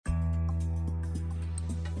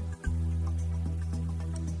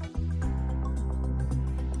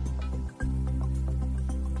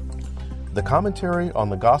The Commentary on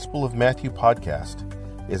the Gospel of Matthew podcast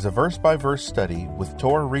is a verse-by-verse study with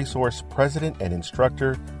Torah Resource President and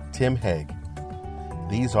Instructor Tim Hegg.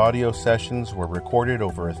 These audio sessions were recorded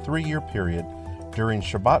over a 3-year period during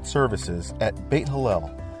Shabbat services at Beit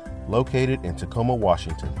Hillel, located in Tacoma,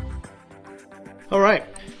 Washington. All right.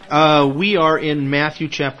 We are in Matthew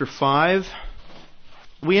chapter 5.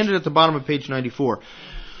 We ended at the bottom of page 94.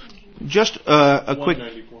 Just a quick...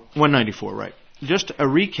 194, right. Just a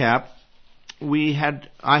recap.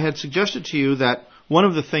 I had suggested to you that one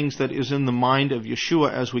of the things that is in the mind of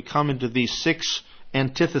Yeshua as we come into these 6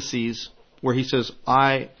 antitheses, where he says,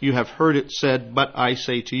 you have heard it said, but I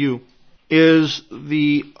say to you, is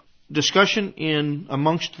the discussion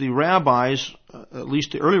amongst the rabbis, at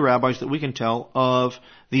least the early rabbis that we can tell, of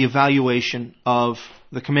the evaluation of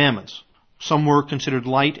the commandments. Some were considered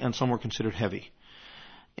light and some were considered heavy.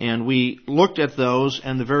 And we looked at those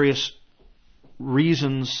and the various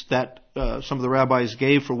reasons that some of the rabbis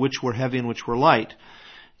gave for which were heavy and which were light.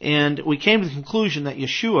 And we came to the conclusion that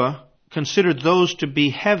Yeshua considered those to be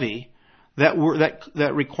heavy that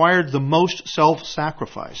required the most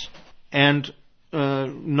self-sacrifice. And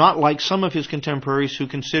not like some of his contemporaries who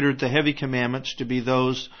considered the heavy commandments to be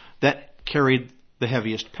those that carried the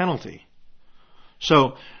heaviest penalty.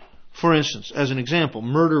 So, for instance, as an example,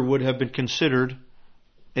 murder would have been considered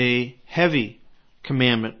a heavy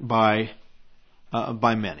commandment by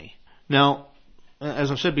many. Now,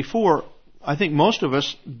 as I've said before, I think most of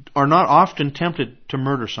us are not often tempted to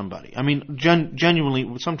murder somebody. I mean,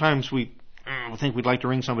 genuinely, sometimes we think we'd like to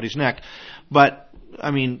wring somebody's neck, but,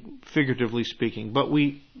 I mean, figuratively speaking. But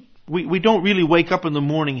we don't really wake up in the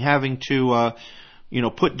morning having to,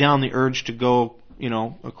 put down the urge to go,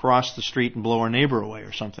 across the street and blow our neighbor away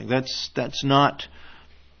or something. That's not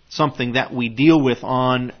something that we deal with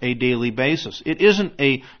on a daily basis. It isn't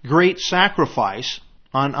a great sacrifice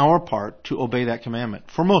on our part to obey that commandment,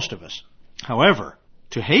 for most of us. However,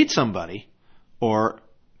 to hate somebody, or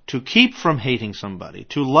to keep from hating somebody,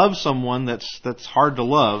 to love someone that's hard to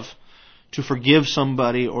love, to forgive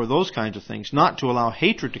somebody, or those kinds of things, not to allow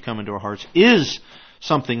hatred to come into our hearts, is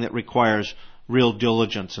something that requires real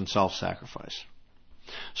diligence and self-sacrifice.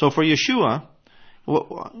 So for Yeshua,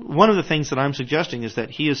 one of the things that I'm suggesting is that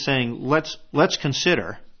he is saying, let's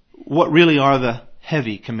consider what really are the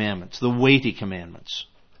heavy commandments, the weighty commandments.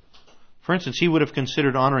 For instance, he would have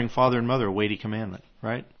considered honoring father and mother a weighty commandment,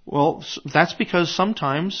 right? Well, that's because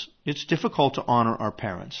sometimes it's difficult to honor our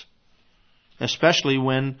parents, especially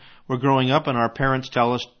when we're growing up and our parents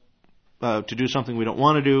tell us to do something we don't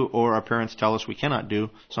want to do, or our parents tell us we cannot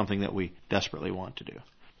do something that we desperately want to do.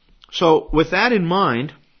 So with that in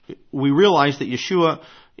mind, we realize that Yeshua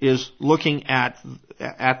is looking at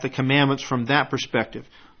the commandments from that perspective.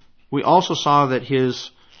 We also saw that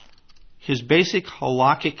his basic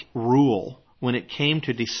halakhic rule, when it came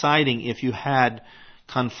to deciding if you had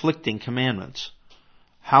conflicting commandments,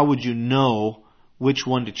 how would you know which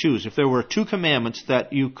one to choose? If there were 2 commandments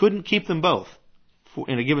that you couldn't keep them both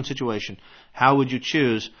in a given situation, how would you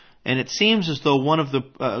choose? And it seems as though one of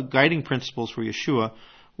the guiding principles for Yeshua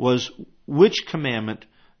was which commandment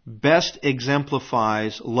best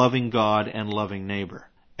exemplifies loving God and loving neighbor.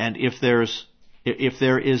 And if there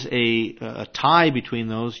is a tie between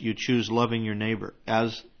those, you choose loving your neighbor.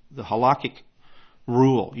 As the halakhic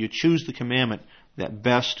rule, you choose the commandment that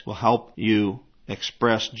best will help you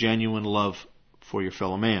express genuine love for your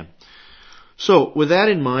fellow man. So, with that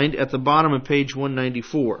in mind, at the bottom of page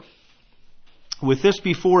 194, with this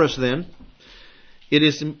before us then, it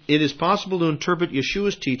is possible to interpret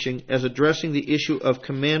Yeshua's teaching as addressing the issue of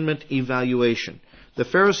commandment evaluation. The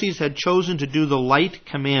Pharisees had chosen to do the light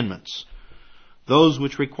commandments, those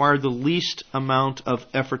which required the least amount of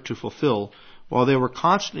effort to fulfill, while they were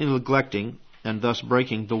constantly neglecting, and thus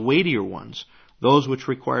breaking, the weightier ones, those which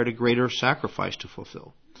required a greater sacrifice to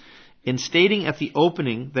fulfill. In stating at the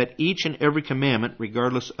opening that each and every commandment,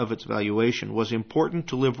 regardless of its valuation, was important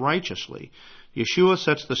to live righteously, Yeshua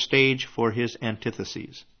sets the stage for his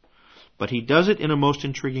antitheses. But he does it in a most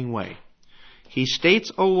intriguing way. He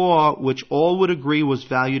states a law which all would agree was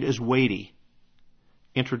valued as weighty,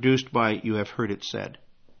 introduced by, you have heard it said,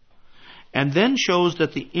 and then shows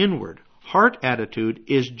that the inward, heart attitude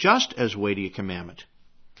is just as weighty a commandment,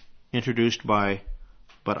 introduced by,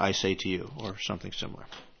 but I say to you, or something similar.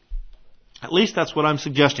 At least that's what I'm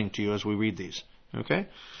suggesting to you as we read these. Okay?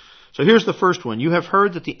 So here's the first one. You have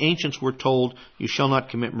heard that the ancients were told, you shall not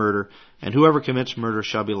commit murder, and whoever commits murder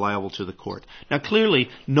shall be liable to the court. Now clearly,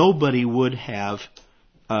 nobody would have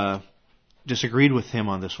disagreed with him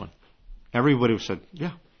on this one. Everybody would have said,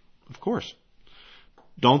 yeah, of course.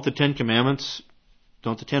 Don't the 10 Commandments,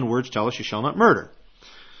 don't the 10 words tell us you shall not murder?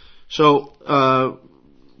 So,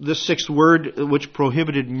 this sixth word, which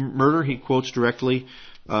prohibited murder, he quotes directly,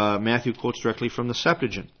 Matthew quotes directly from the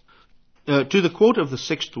Septuagint. To the quote of the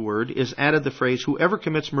sixth word is added the phrase, whoever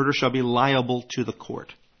commits murder shall be liable to the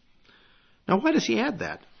court. Now, why does he add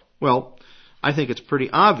that? Well, I think it's pretty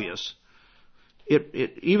obvious.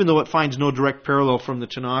 Even though it finds no direct parallel from the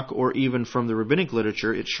Tanakh or even from the rabbinic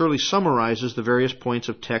literature, it surely summarizes the various points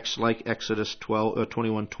of texts like Exodus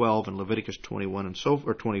 21:12 and Leviticus 21 and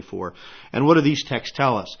 24. And what do these texts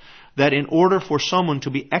tell us? That in order for someone to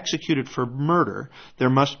be executed for murder, there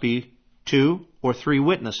must be 2 or 3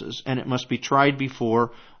 witnesses, and it must be tried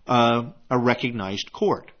before a recognized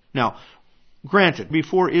court. Now, granted,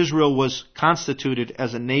 before Israel was constituted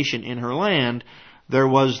as a nation in her land, there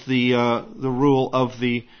was the rule of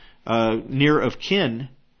the near of kin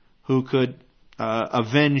who could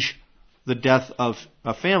avenge the death of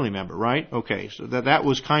a family member, right? Okay, so that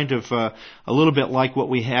was kind of a little bit like what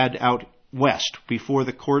we had out west. Before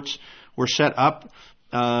the courts were set up,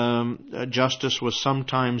 justice was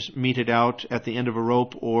sometimes meted out at the end of a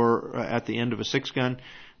rope or at the end of a 6-gun.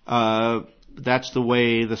 That's the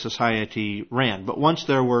way the society ran. But once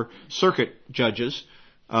there were circuit judges,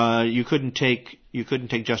 you couldn't take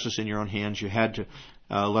justice in your own hands. You had to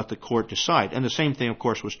let the court decide. And the same thing, of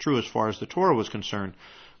course, was true as far as the Torah was concerned.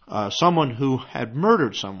 Someone who had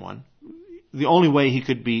murdered someone, the only way he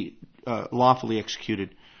could be lawfully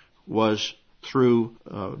executed was through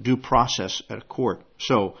due process at a court.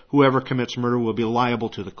 So whoever commits murder will be liable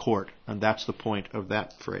to the court, and that's the point of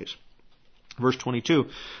that phrase. Verse 22,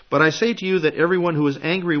 but I say to you that everyone who is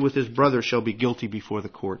angry with his brother shall be guilty before the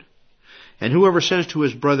court. And whoever says to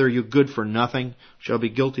his brother, you good for nothing, shall be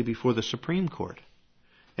guilty before the Supreme Court.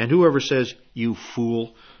 And whoever says, you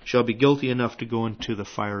fool, shall be guilty enough to go into the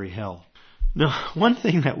fiery hell. Now, one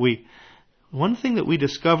thing that we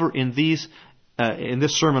discover in this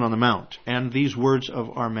Sermon on the Mount and these words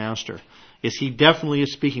of our Master is he definitely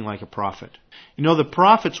is speaking like a prophet. You know, the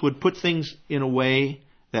prophets would put things in a way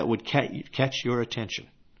that would catch your attention.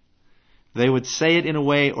 They would say it in a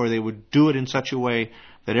way, or they would do it in such a way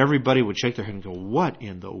that everybody would shake their head and go, what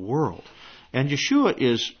in the world? And Yeshua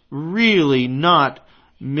is really not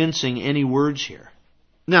mincing any words here.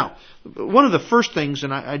 Now, one of the first things,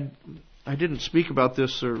 and I didn't speak about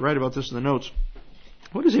this or write about this in the notes,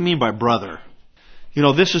 what does he mean by brother? You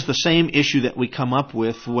know, this is the same issue that we come up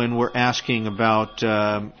with when we're asking about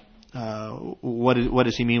what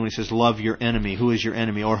does he mean when he says love your enemy? Who is your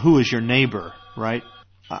enemy? Or who is your neighbor, right?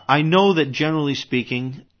 I know that generally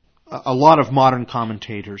speaking, a lot of modern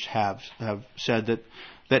commentators have said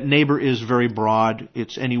that neighbor is very broad.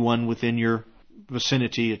 It's anyone within your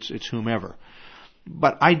vicinity. It's whomever.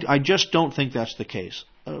 But I just don't think that's the case.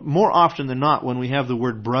 More often than not, when we have the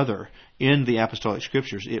word brother in the Apostolic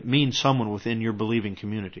Scriptures, it means someone within your believing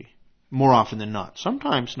community. More often than not.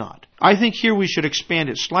 Sometimes not. I think here we should expand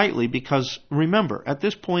it slightly because, remember, at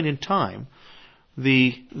this point in time,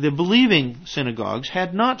 the believing synagogues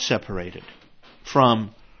had not separated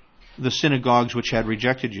from the synagogues which had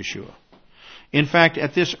rejected Yeshua. In fact,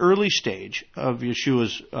 at this early stage of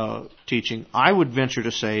Yeshua's teaching, I would venture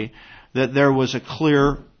to say that there was a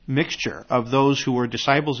clear mixture of those who were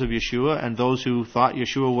disciples of Yeshua and those who thought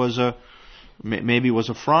Yeshua was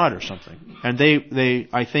a fraud or something. And they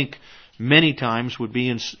I think, many times would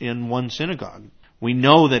be in one synagogue. We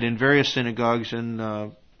know that in various synagogues, and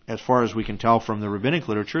as far as we can tell from the rabbinic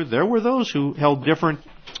literature, there were those who held different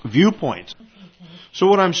viewpoints. So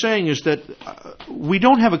what I'm saying is that we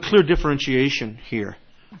don't have a clear differentiation here.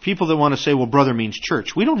 People that want to say, well, brother means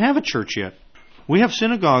church. We don't have a church yet. We have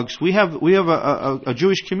synagogues. We have a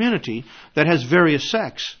Jewish community that has various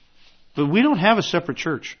sects. But we don't have a separate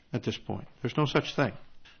church at this point. There's no such thing.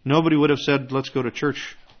 Nobody would have said, let's go to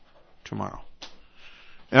church tomorrow.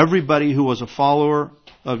 Everybody who was a follower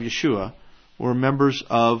of Yeshua were members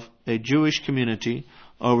of a Jewish community,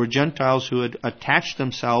 or were Gentiles who had attached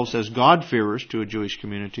themselves as God-fearers to the Jewish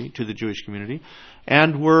community,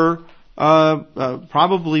 and were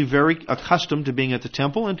probably very accustomed to being at the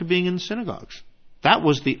temple and to being in synagogues. That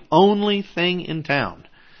was the only thing in town.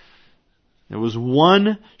 There was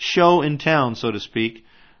one show in town, so to speak,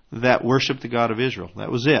 that worshipped the God of Israel.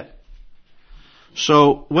 That was it.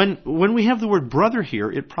 So when we have the word brother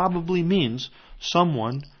here, it probably means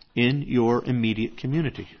someone in your immediate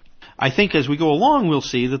community. I think as we go along, we'll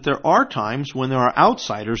see that there are times when there are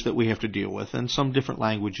outsiders that we have to deal with, and some different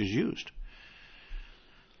language is used.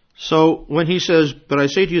 So when he says, but I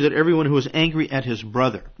say to you that everyone who is angry at his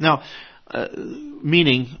brother. Now,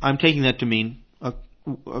 meaning, I'm taking that to mean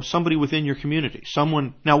somebody within your community.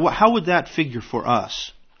 Someone. Now, how would that figure for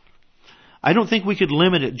us? I don't think we could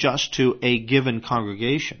limit it just to a given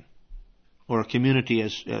congregation. or a community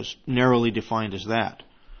as narrowly defined as that.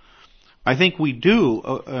 I think we do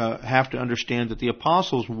have to understand that the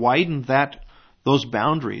apostles widened those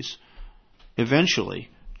boundaries eventually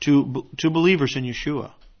to believers in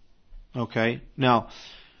Yeshua. Okay? Now,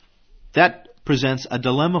 that presents a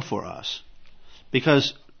dilemma for us,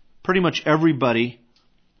 because pretty much everybody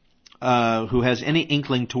who has any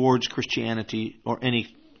inkling towards Christianity or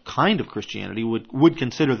any kind of Christianity would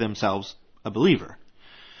consider themselves a believer.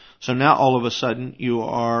 So now all of a sudden you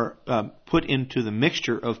are put into the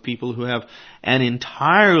mixture of people who have an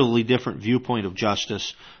entirely different viewpoint of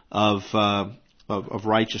justice, of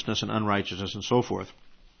righteousness and unrighteousness and so forth.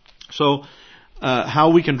 So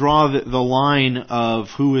how we can draw the line of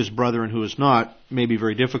who is brother and who is not may be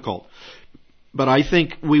very difficult. But I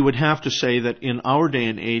think we would have to say that in our day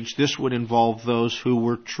and age, this would involve those who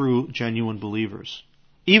were true, genuine believers,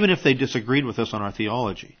 even if they disagreed with us on our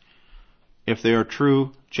theology. If they are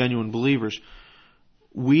true, genuine believers,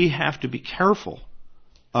 we have to be careful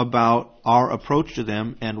about our approach to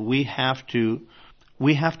them, and we have to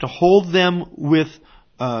hold them with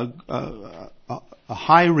a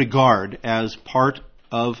high regard as part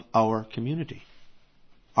of our community,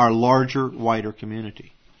 our larger, wider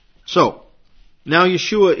community. So, now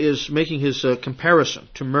Yeshua is making his comparison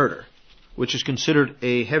to murder, which is considered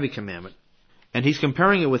a heavy commandment. And he's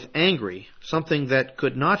comparing it with angry, something that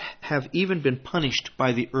could not have even been punished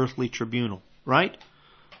by the earthly tribunal, right?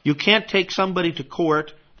 You can't take somebody to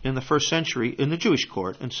court in the first century, in the Jewish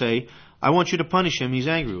court, and say, I want you to punish him, he's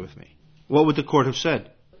angry with me. What would the court have said?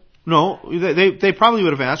 No, they probably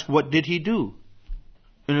would have asked, what did he do?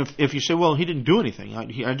 And if you say, well, he didn't do anything,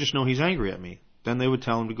 I just know he's angry at me, then they would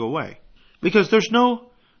tell him to go away. Because there's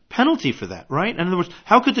no penalty for that, right? In other words,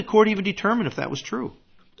 how could the court even determine if that was true?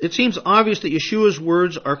 It seems obvious that Yeshua's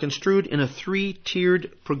words are construed in a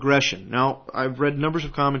three-tiered progression. Now, I've read numbers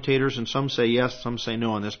of commentators, and some say yes, some say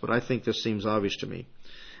no on this, but I think this seems obvious to me.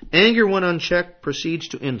 Anger, when unchecked, proceeds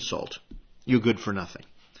to insult. You good for nothing.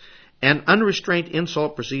 And unrestrained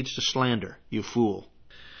insult proceeds to slander. You fool.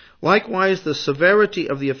 Likewise, the severity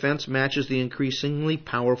of the offense matches the increasingly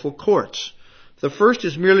powerful courts. The first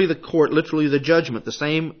is merely the court, literally the judgment, the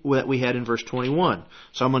same that we had in verse 21.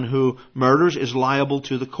 Someone who murders is liable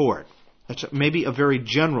to the court. That's maybe a very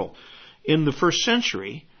general. In the first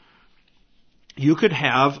century, you could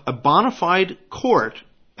have a bona fide court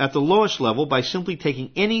at the lowest level by simply taking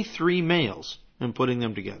any three males and putting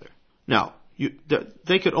them together. Now,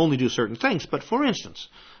 they could only do certain things, but for instance,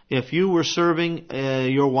 if you were serving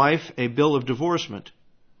your wife a bill of divorcement,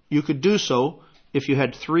 you could do so if you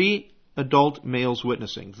had three adult males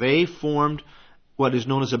witnessing. They formed what is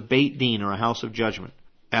known as a Beit Din, or a house of judgment,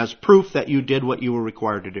 as proof that you did what you were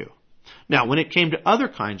required to do. Now, when it came to other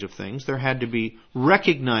kinds of things, there had to be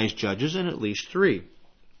recognized judges in at least three.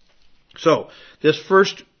 So, this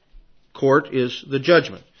first court is the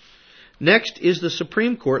judgment. Next is the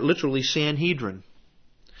Supreme Court, literally Sanhedrin.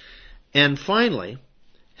 And finally,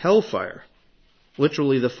 hellfire,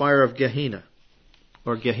 literally the fire of Gehenna,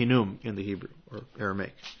 or Gehinnom in the Hebrew or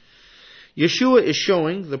Aramaic. Yeshua is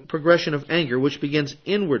showing the progression of anger, which begins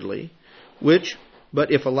inwardly, which, but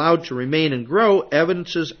if allowed to remain and grow,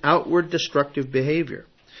 evidences outward destructive behavior.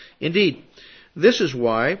 Indeed, this is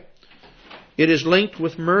why it is linked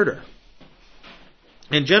with murder.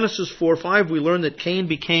 In Genesis 4:5, we learn that Cain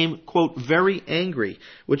became, quote, very angry,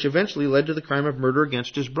 which eventually led to the crime of murder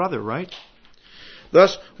against his brother, right?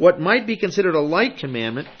 Thus, what might be considered a light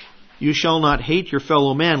commandment, you shall not hate your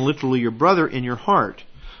fellow man, literally your brother, in your heart,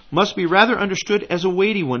 must be rather understood as a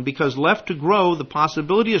weighty one, because left to grow, the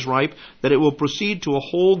possibility is ripe that it will proceed to a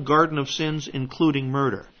whole garden of sins, including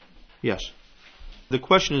murder. Yes. The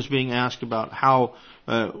question is being asked about how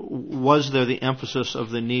was there the emphasis of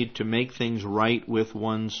the need to make things right with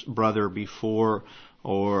one's brother before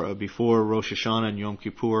Rosh Hashanah and Yom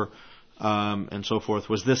Kippur and so forth.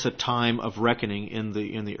 Was this a time of reckoning in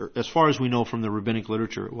the as far as we know from the rabbinic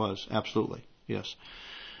literature? It was, absolutely, yes.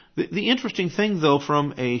 The interesting thing, though,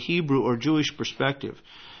 from a Hebrew or Jewish perspective,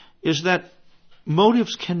 is that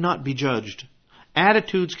motives cannot be judged.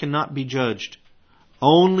 Attitudes cannot be judged.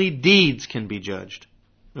 Only deeds can be judged.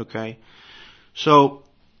 Okay? So,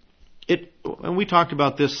 and we talked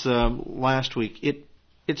about this last week,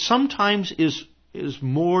 it sometimes is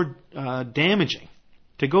more damaging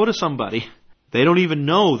to go to somebody. They don't even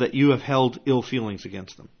know that you have held ill feelings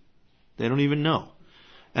against them. They don't even know.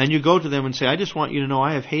 And you go to them and say, I just want you to know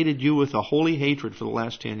I have hated you with a holy hatred for the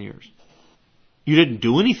last 10 years. You didn't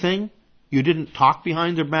do anything. You didn't talk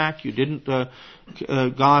behind their back. You didn't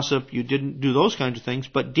gossip. You didn't do those kinds of things.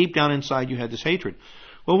 But deep down inside you had this hatred.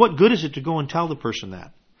 Well, what good is it to go and tell the person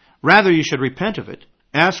that? Rather, you should repent of it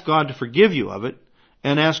Ask God to forgive you of it,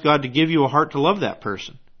 and ask God to give you a heart to love that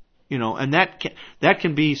person. And that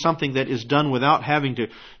can be something that is done without having to,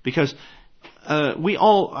 because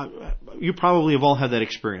you probably have all had that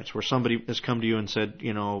experience where somebody has come to you and said,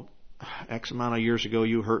 X amount of years ago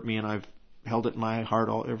you hurt me and I've held it in my heart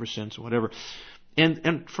ever since, or whatever.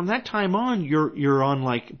 And from that time on, you're on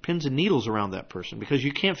like pins and needles around that person because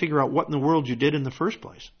you can't figure out what in the world you did in the first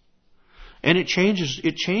place. And it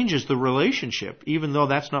changes the relationship, even though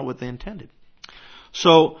that's not what they intended.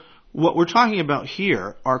 So what we're talking about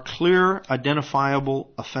here are clear, identifiable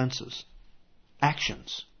offenses,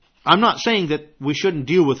 actions. I'm not saying that we shouldn't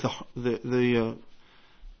deal with the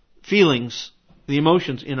feelings, the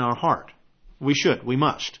emotions in our heart. We should. We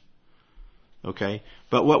must. Okay?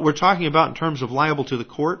 But what we're talking about in terms of liable to the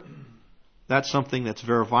court, that's something that's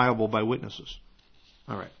verifiable by witnesses.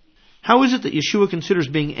 All right. How is it that Yeshua considers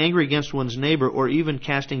being angry against one's neighbor or even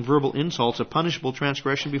casting verbal insults a punishable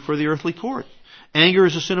transgression before the earthly court? Anger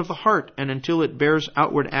is a sin of the heart, and until it bears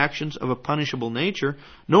outward actions of a punishable nature,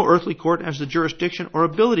 no earthly court has the jurisdiction or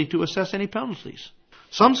ability to assess any penalties.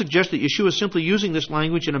 Some suggest that Yeshua is simply using this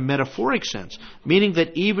language in a metaphoric sense, meaning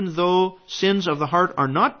that even though sins of the heart are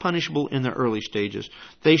not punishable in the early stages,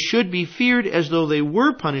 they should be feared as though they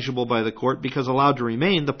were punishable by the court, because allowed to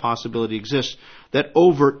remain, the possibility exists that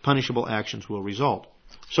overt punishable actions will result.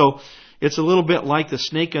 So it's a little bit like the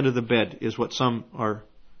snake under the bed is what some are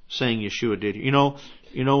saying Yeshua did. You know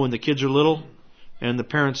when the kids are little and the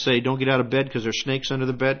parents say, don't get out of bed because there's snakes under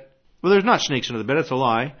the bed? Well, there's not snakes under the bed. That's a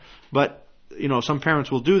lie. But some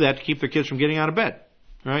parents will do that to keep their kids from getting out of bed,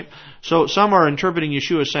 right? So some are interpreting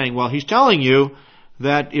Yeshua as saying, well, he's telling you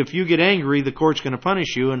that if you get angry, the court's going to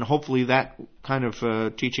punish you, and hopefully that kind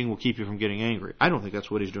of teaching will keep you from getting angry. I don't think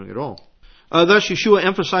that's what he's doing at all. Thus, Yeshua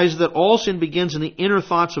emphasizes that all sin begins in the inner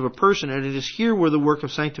thoughts of a person, and it is here where the work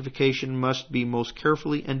of sanctification must be most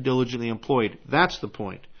carefully and diligently employed. That's the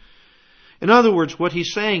point. In other words, what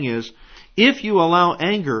he's saying is, if you allow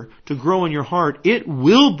anger to grow in your heart, it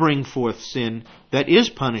will bring forth sin that is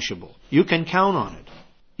punishable. You can count on it.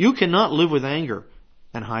 You cannot live with anger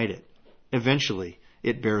and hide it. Eventually,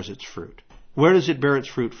 it bears its fruit. Where does it bear its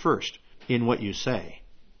fruit first? In what you say,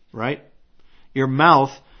 right? Your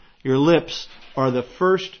mouth, your lips are the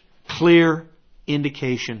first clear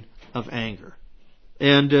indication of anger.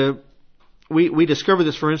 And we discover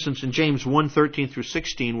this, for instance, in James 1:13 through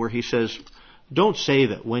 16, where he says, don't say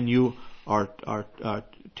that when you are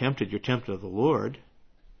tempted, you're tempted of the Lord.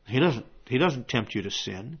 He doesn't tempt you to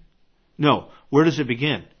sin. No. Where does it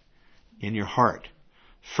begin? In your heart.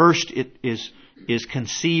 First, it is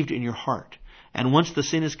conceived in your heart. And once the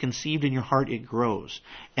sin is conceived in your heart, it grows.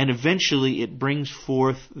 And eventually it brings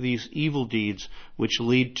forth these evil deeds which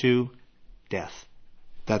lead to death.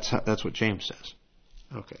 That's what James says.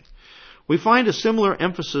 Okay. We find a similar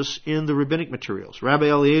emphasis in the rabbinic materials. Rabbi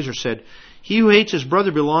Eliezer said, he who hates his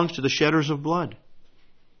brother belongs to the shedders of blood.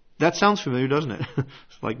 That sounds familiar, doesn't it?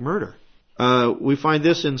 It's like murder. We find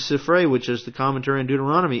this in Sifrei, which is the commentary on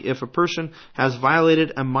Deuteronomy. If a person has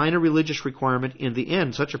violated a minor religious requirement, in the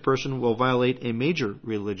end, such a person will violate a major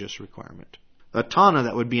religious requirement. A Tana,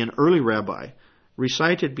 that would be an early rabbi,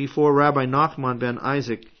 recited before Rabbi Nachman ben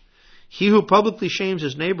Isaac, he who publicly shames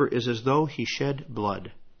his neighbor is as though he shed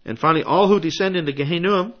blood. And finally, all who descend into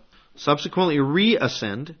Gehenna subsequently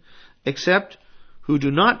reascend, except who do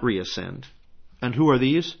not reascend. And who are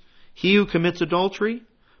these? He who commits adultery,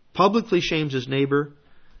 publicly shames his neighbor,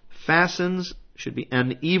 fastens, should be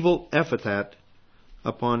an evil epithet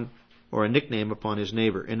upon, or a nickname upon his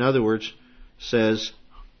neighbor. In other words, says,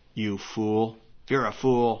 you fool, you're a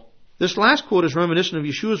fool. This last quote is reminiscent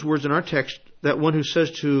of Yeshua's words in our text, that one who says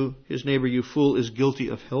to his neighbor, you fool, is guilty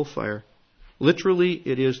of hellfire. Literally,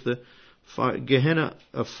 it is the Gehenna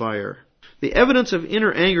of fire. The evidence of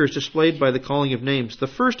inner anger is displayed by the calling of names. The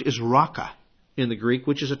first is raka in the Greek,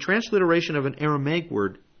 which is a transliteration of an Aramaic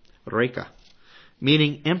word, reka,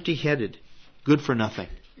 meaning empty-headed, good for nothing.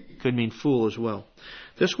 Could mean fool as well.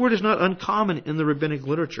 This word is not uncommon in the rabbinic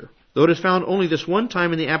literature, though it is found only this one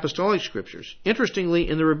time in the apostolic scriptures. Interestingly,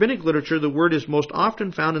 in the rabbinic literature, the word is most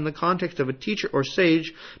often found in the context of a teacher or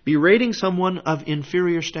sage berating someone of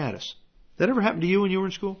inferior status. That ever happened to you when you were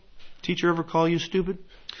in school? Teacher ever call you stupid?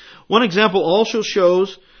 One example also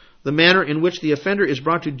shows the manner in which the offender is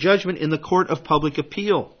brought to judgment in the court of public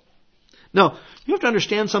appeal. Now, you have to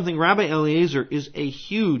understand something. Rabbi Eliezer is a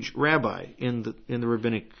huge rabbi in the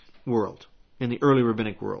rabbinic world, in the early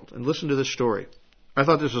rabbinic world. And listen to this story. I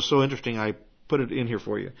thought this was so interesting, I put it in here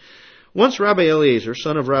for you. Once Rabbi Eliezer,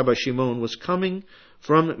 son of Rabbi Shimon, was coming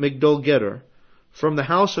from Migdol Geder, from the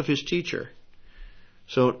house of his teacher.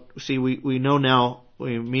 So, see, we know now,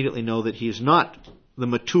 we immediately know that he is not the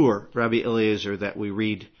mature Rabbi Eliezer that we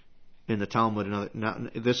read in the Talmud.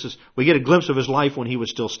 We get a glimpse of his life when he was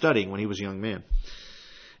still studying, when he was a young man.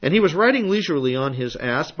 And he was riding leisurely on his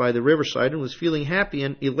ass by the riverside and was feeling happy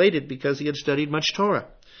and elated because he had studied much Torah.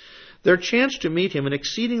 There chanced to meet him an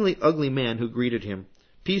exceedingly ugly man who greeted him.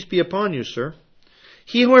 "Peace be upon you, sir."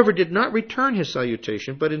 He, however, did not return his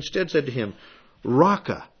salutation, but instead said to him,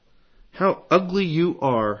 "Raka, how ugly you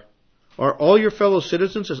are. Are all your fellow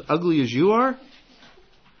citizens as ugly as you are?"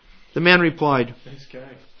 The man replied, "Nice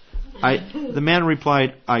guy."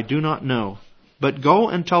 "I do not know. But go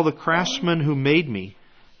and tell the craftsman who made me,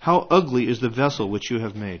 how ugly is the vessel which you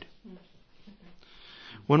have made."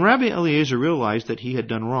 When Rabbi Eliezer realized that he had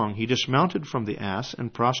done wrong, he dismounted from the ass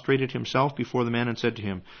and prostrated himself before the man and said to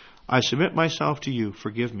him, "I submit myself to you,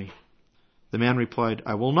 forgive me." The man replied,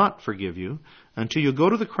 "I will not forgive you until you go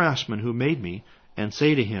to the craftsman who made me and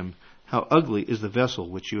say to him, how ugly is the vessel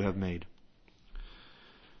which you have made."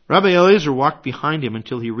 Rabbi Eliezer walked behind him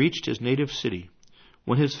until he reached his native city.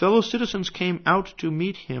 When his fellow citizens came out to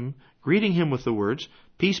meet him, greeting him with the words,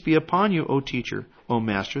 "Peace be upon you, O teacher, O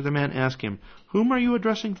master," the man asked him, "Whom are you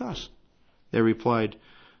addressing thus?" They replied,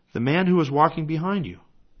 "The man who is walking behind you."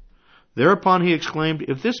 Thereupon he exclaimed,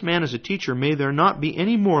 "If this man is a teacher, may there not be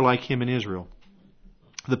any more like him in Israel."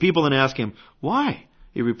 The people then asked him, "Why?"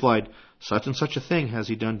 He replied, "Such and such a thing has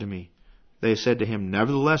he done to me." They said to him,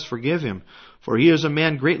 "Nevertheless, forgive him, for he is a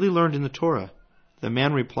man greatly learned in the Torah." The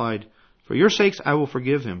man replied, "For your sakes I will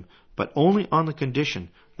forgive him, but only on the condition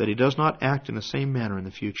that he does not act in the same manner in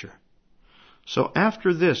the future." So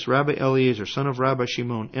after this, Rabbi Eliezer, son of Rabbi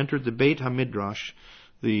Shimon, entered the Beit HaMidrash,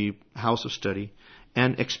 the house of study,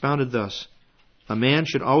 and expounded thus, "A man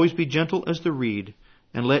should always be gentle as the reed,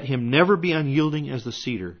 and let him never be unyielding as the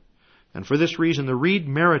cedar. And for this reason the reed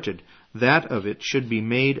merited that of it should be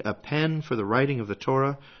made a pen for the writing of the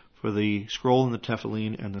Torah, for the scroll in the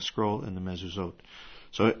Tefillin, and the scroll in the Mezuzot."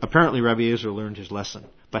 So apparently Rabbi Eliezer learned his lesson.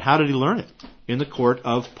 But how did he learn it? In the court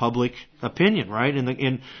of public opinion, right? In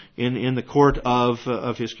the court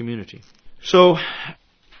of his community. So,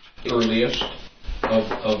 Earliest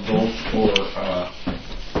of those four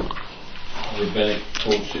rabbinic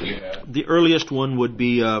quotes that you had. The earliest one would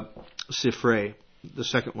be Sifrei, the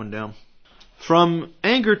second one down. From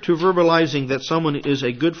anger to verbalizing that someone is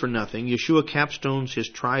a good for nothing, Yeshua capstones his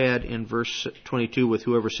triad in verse 22 with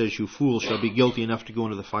whoever says you fool shall be guilty enough to go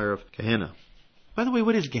into the fire of Gehenna. By the way,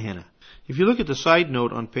 what is Gehenna? If you look at the side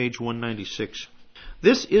note on page 196,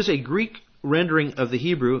 this is a Greek rendering of the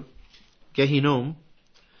Hebrew Gehinnom,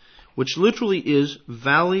 which literally is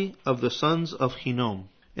Valley of the Sons of Hinnom,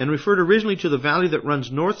 and referred originally to the valley that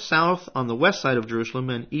runs north-south on the west side of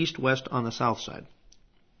Jerusalem and east-west on the south side.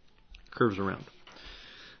 Curves around.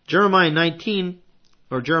 Jeremiah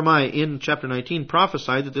in chapter 19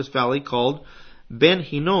 prophesied that this valley called Ben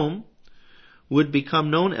Hinnom would become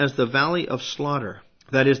known as the Valley of Slaughter,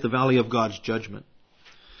 that is, the Valley of God's Judgment.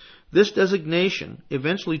 This designation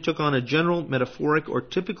eventually took on a general, metaphoric, or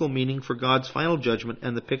typical meaning for God's final judgment,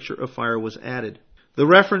 and the picture of fire was added. The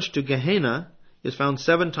reference to Gehenna is found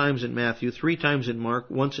 7 times in Matthew, 3 times in Mark,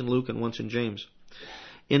 once in Luke, and once in James.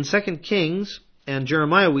 In 2 Kings and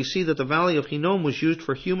Jeremiah, we see that the Valley of Hinnom was used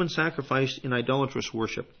for human sacrifice in idolatrous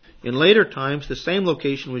worship. In later times, the same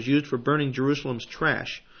location was used for burning Jerusalem's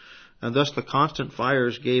trash, and thus the constant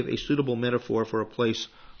fires gave a suitable metaphor for a place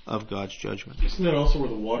of God's judgment. Isn't that also where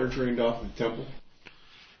the water drained off of the temple?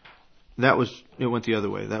 It went the other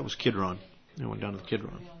way. That was Kidron. It went down to the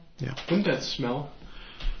Kidron. Yeah. Wouldn't that smell?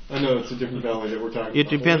 I know it's a different valley that we're talking about. It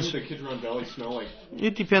depends. What does the Kidron Valley smell like?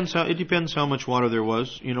 It depends how much water there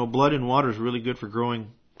was. You know, blood in water is really good for growing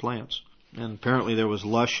plants. And apparently there was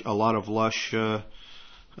a lot of lush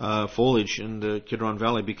foliage in the Kidron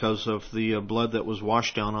Valley because of the blood that was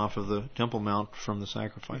washed down off of the Temple Mount from the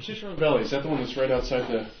sacrifices. The Kidron Valley, is that the one that's right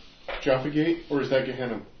outside the Jaffa Gate, or is that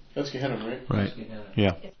Gehenna? That's Gehenna, right? Right.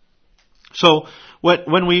 Yeah. So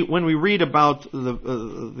when we read about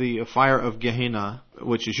the fire of Gehenna,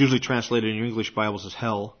 which is usually translated in your English Bibles as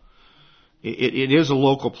hell, it is a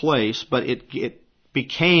local place, but it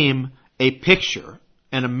became a picture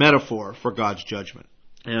and a metaphor for God's judgment.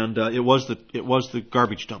 And it was the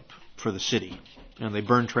garbage dump for the city, and they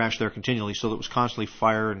burned trash there continually, so that it was constantly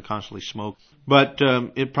fire and constantly smoke. But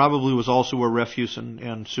it probably was also where refuse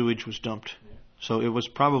and sewage was dumped. So it was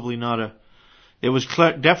probably not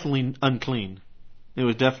definitely unclean. It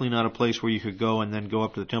was definitely not a place where you could go and then go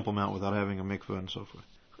up to the Temple Mount without having a mikveh and so forth.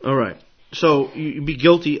 All right. So you'd be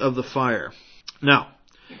guilty of the fire. Now,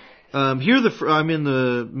 here I'm in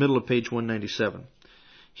the middle of page 197.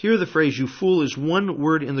 Here the phrase "you fool" is one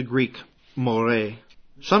word in the Greek, more,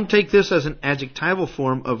 Some take this as an adjectival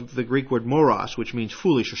form of the Greek word moros, which means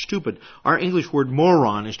foolish or stupid. Our English word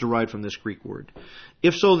moron is derived from this Greek word.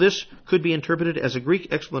 If so, this could be interpreted as a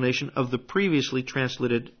Greek explanation of the previously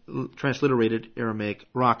transliterated Aramaic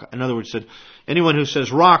raka. In other words, said, anyone who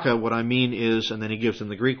says raka, what I mean is, and then he gives them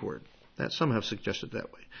the Greek word. That some have suggested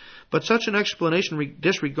that way. But such an explanation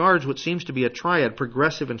disregards what seems to be a triad,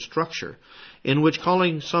 progressive in structure, in which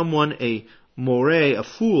calling someone a more, a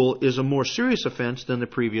fool, is a more serious offense than the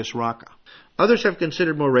previous raka. Others have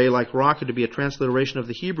considered more, like raka, to be a transliteration of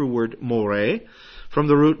the Hebrew word more, from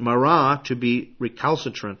the root mara, to be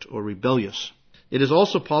recalcitrant or rebellious. It is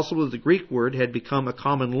also possible that the Greek word had become a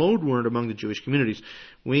common loan word among the Jewish communities.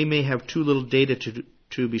 We may have too little data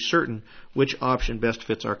to be certain which option best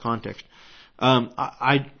fits our context.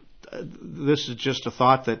 This is just a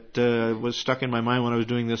thought that was stuck in my mind when I was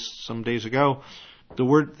doing this some days ago. The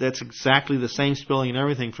word that's exactly the same spelling and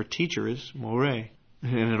everything for teacher is more, and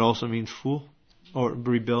it also means fool or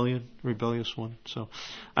rebellious one. So,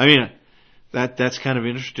 I mean, that's kind of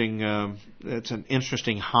interesting. That's an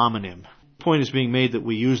interesting homonym. The point is being made that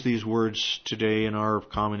we use these words today in our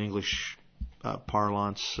common English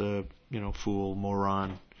parlance. Fool,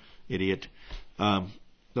 moron, idiot,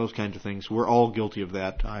 those kinds of things. We're all guilty of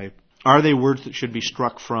that. Are they words that should be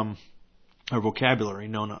struck from our vocabulary?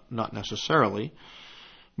 No, not necessarily.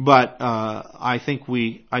 But I think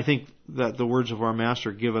that the words of our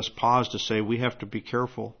Master give us pause to say we have to be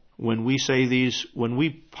careful when we say these. When we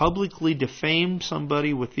publicly defame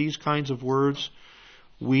somebody with these kinds of words,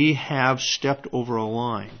 we have stepped over a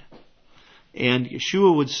line. And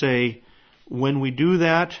Yeshua would say, when we do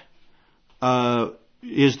that,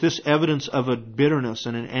 is this evidence of a bitterness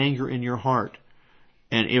and an anger in your heart?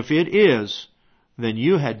 And if it is, then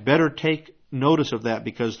you had better take notice of that,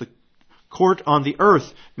 because the court on the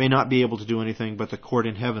earth may not be able to do anything, but the court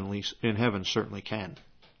in heaven certainly can.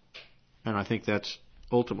 And I think that's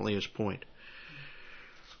ultimately his point.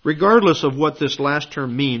 Regardless of what this last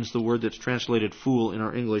term means, the word that's translated fool in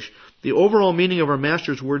our English, the overall meaning of our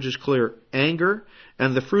Master's words is clear. Anger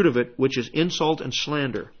and the fruit of it, which is insult and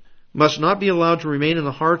slander, must not be allowed to remain in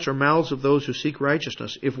the hearts or mouths of those who seek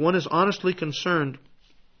righteousness. If one is honestly concerned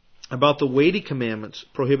about the weighty commandments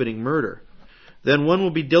prohibiting murder, then one will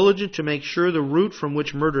be diligent to make sure the root from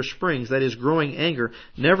which murder springs, that is, growing anger,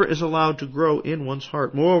 never is allowed to grow in one's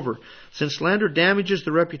heart. Moreover, since slander damages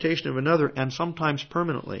the reputation of another, and sometimes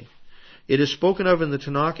permanently, it is spoken of in the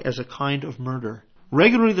Tanakh as a kind of murder.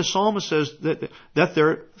 Regularly the psalmist says that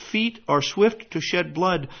their feet are swift to shed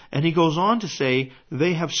blood, and he goes on to say,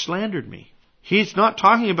 they have slandered me. He's not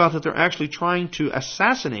talking about that they're actually trying to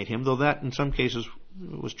assassinate him, though that in some cases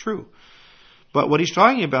was true. But what he's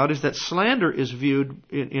talking about is that slander is viewed,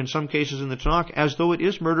 in some cases in the Tanakh, as though it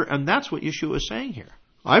is murder, and that's what Yeshua is saying here.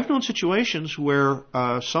 I've known situations where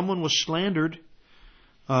someone was slandered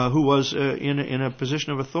who was in a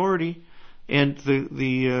position of authority, and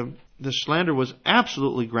the slander was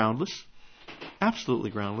absolutely groundless,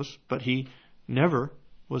 but he never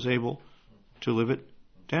was able to live it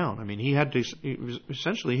down. I mean, he had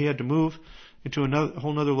to move into a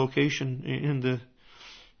whole other location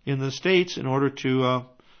in the States in order to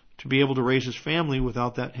be able to raise his family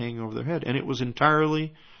without that hanging over their head. And it was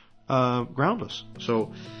entirely groundless.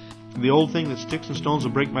 So the old thing that sticks and stones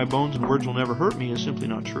will break my bones and words will never hurt me is simply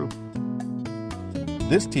not true.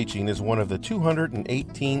 This teaching is one of the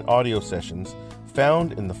 218 audio sessions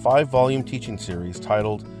found in the 5-volume teaching series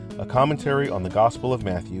titled A Commentary on the Gospel of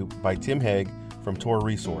Matthew by Tim Hegg from Torah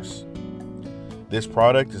Resource. This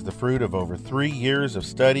product is the fruit of over 3 years of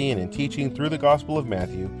studying and teaching through the Gospel of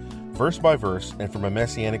Matthew, verse by verse, and from a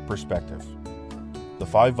messianic perspective. The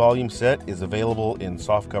 5-volume set is available in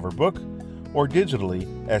softcover book or digitally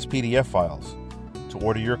as PDF files. To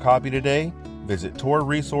order your copy today, visit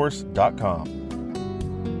TorahResource.com.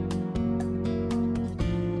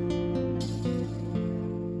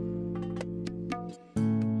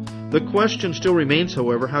 The question still remains,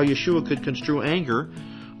 however, how Yeshua could construe anger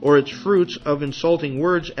or its fruits of insulting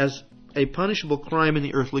words as a punishable crime in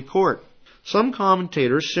the earthly court. Some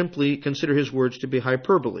commentators simply consider his words to be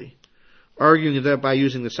hyperbole, arguing that by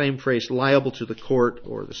using the same phrase, liable to the court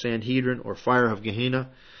or the Sanhedrin or fire of Gehenna,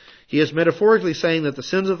 he is metaphorically saying that the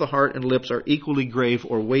sins of the heart and lips are equally grave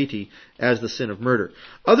or weighty as the sin of murder.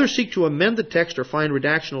 Others seek to amend the text or find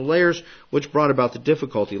redactional layers which brought about the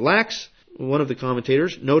difficulty. Lax, one of the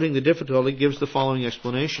commentators, noting the difficulty, gives the following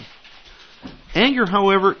explanation. Anger,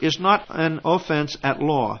 however, is not an offense at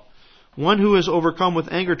law. One who is overcome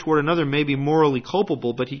with anger toward another may be morally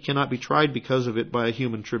culpable, but he cannot be tried because of it by a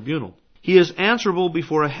human tribunal. He is answerable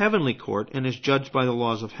before a heavenly court and is judged by the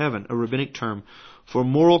laws of heaven, a rabbinic term for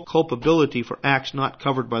moral culpability for acts not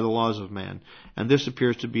covered by the laws of man. And this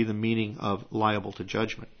appears to be the meaning of liable to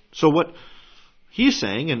judgment. So what he's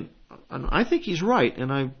saying, and I think he's right,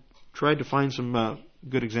 and I've tried to find some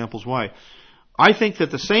good examples why. I think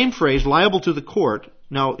that the same phrase, liable to the court,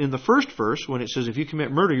 now in the first verse, when it says if you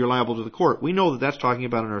commit murder, you're liable to the court, we know that that's talking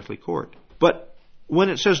about an earthly court. But when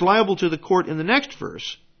it says liable to the court in the next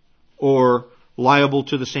verse, or liable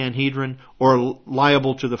to the Sanhedrin, or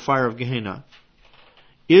liable to the fire of Gehenna,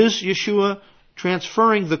 is Yeshua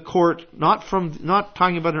transferring the court, not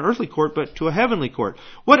talking about an earthly court, but to a heavenly court?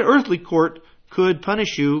 What earthly court could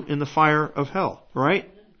punish you in the fire of hell, right?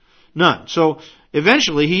 None. So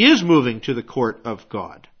eventually he is moving to the court of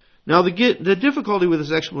God. Now the difficulty with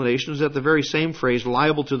this explanation is that the very same phrase,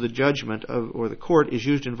 liable to the judgment of, or the court, is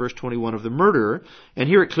used in verse 21 of the murderer, and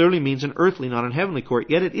here it clearly means an earthly, not an heavenly court.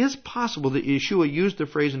 Yet it is possible that Yeshua used the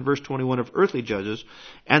phrase in verse 21 of earthly judges,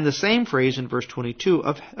 and the same phrase in verse 22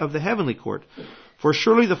 of the heavenly court. For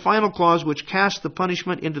surely the final clause, which casts the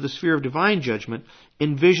punishment into the sphere of divine judgment,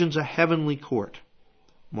 envisions a heavenly court.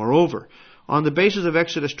 Moreover, on the basis of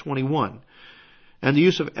Exodus 21, and the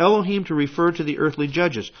use of Elohim to refer to the earthly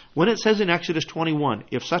judges, when it says in Exodus 21,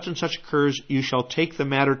 if such and such occurs, you shall take the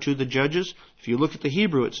matter to the judges, if you look at the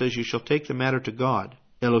Hebrew, it says you shall take the matter to God,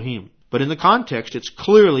 Elohim. But in the context, it's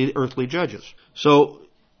clearly earthly judges. So,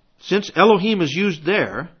 since Elohim is used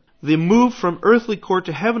there, the move from earthly court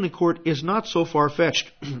to heavenly court is not so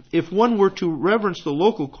far-fetched. If one were to reverence the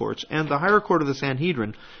local courts and the higher court of the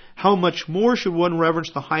Sanhedrin, how much more should one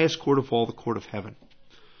reverence the highest court of all, the court of heaven?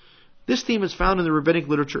 This theme is found in the rabbinic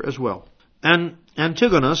literature as well. And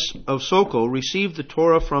Antigonus of Soko received the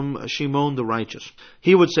Torah from Shimon the righteous.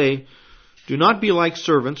 He would say, do not be like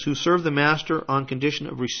servants who serve the master on condition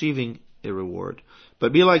of receiving a reward,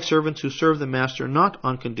 but be like servants who serve the master not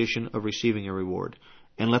on condition of receiving a reward,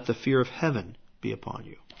 and let the fear of heaven be upon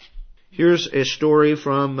you. Here's a story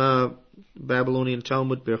from Babylonian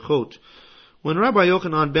Talmud Berchot. When Rabbi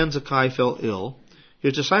Yochanan ben Zakkai fell ill,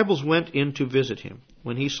 his disciples went in to visit him.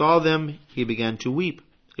 When he saw them, he began to weep.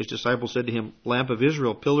 His disciples said to him, Lamp of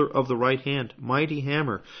Israel, pillar of the right hand, mighty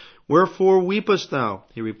hammer, wherefore weepest thou?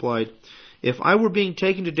 He replied, If I were being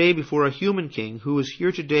taken today before a human king, who is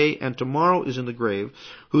here today and tomorrow is in the grave,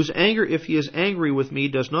 whose anger, if he is angry with me,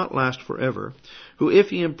 does not last forever, who if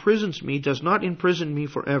he imprisons me, does not imprison me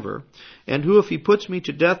forever, and who if he puts me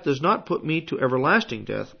to death, does not put me to everlasting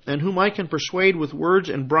death, and whom I can persuade with words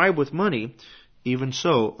and bribe with money, even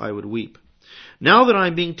so I would weep. Now that I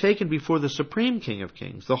am being taken before the Supreme King of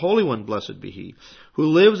Kings, the Holy One, blessed be He, who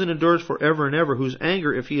lives and endures forever and ever, whose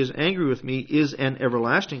anger, if he is angry with me, is an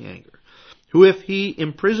everlasting anger, who if he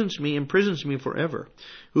imprisons me forever,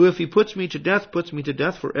 who if he puts me to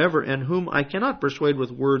death forever, and whom I cannot persuade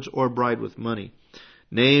with words or bribe with money.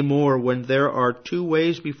 Nay, more, when there are two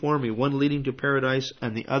ways before me, one leading to paradise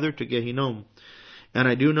and the other to Gehinnom, and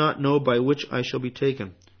I do not know by which I shall be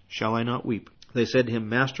taken, shall I not weep? They said to him,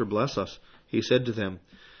 Master, bless us. He said to them,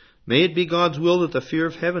 May it be God's will that the fear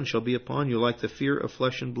of heaven shall be upon you, like the fear of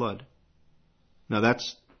flesh and blood. Now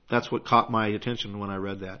that's what caught my attention when I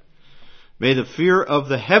read that. May the fear of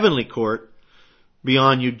the heavenly court be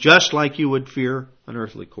on you, just like you would fear an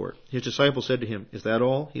earthly court. His disciples said to him, Is that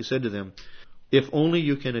all? He said to them, If only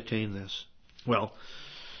you can attain this. Well,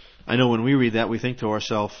 I know when we read that, we think to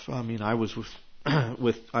ourselves, I mean, I was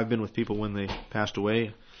I've been with people when they passed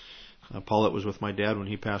away. Paulette was with my dad when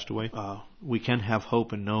he passed away. We can have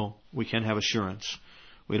hope and know. We can have assurance.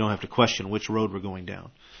 We don't have to question which road we're going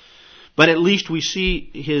down. But at least we see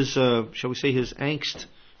his, shall we say, his angst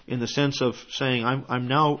in the sense of saying, I'm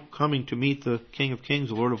now coming to meet the King of Kings,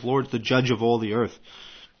 the Lord of Lords, the Judge of all the earth.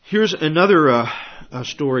 Here's another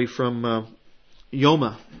story from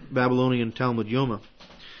Yoma, Babylonian Talmud Yoma.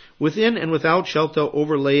 Within and without shalt thou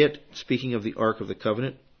overlay it, speaking of the Ark of the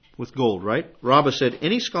Covenant, with gold, right? Rabbah said,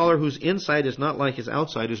 any scholar whose inside is not like his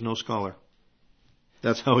outside is no scholar.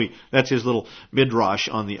 That's his little midrash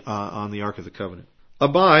on the Ark of the Covenant.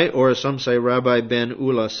 Abai, or as some say, Rabbi Ben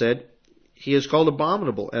Ula said, he is called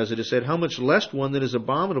abominable, as it is said, how much less one that is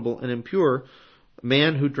abominable and impure,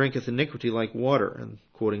 man who drinketh iniquity like water, and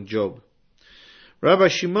quoting Job. Rabbi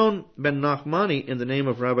Shimon ben Nachmani, in the name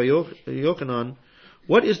of Rabbi Yochanan,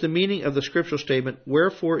 what is the meaning of the scriptural statement,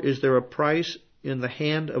 wherefore is there a price in the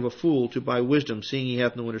hand of a fool to buy wisdom, seeing he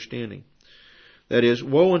hath no understanding? That is,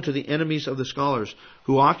 woe unto the enemies of the scholars,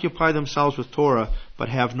 who occupy themselves with Torah, but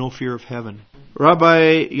have no fear of heaven.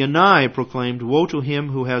 Rabbi Yanai proclaimed, woe to him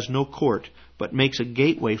who has no court, but makes a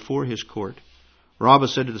gateway for his court. Rabbah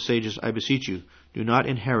said to the sages, I beseech you, do not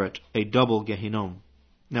inherit a double Gehinnom.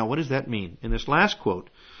 Now, what does that mean? In this last quote,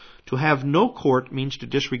 to have no court means to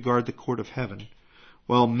disregard the court of heaven,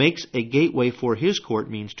 while makes a gateway for his court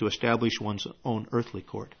means to establish one's own earthly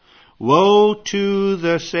court. Woe to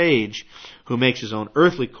the sage who makes his own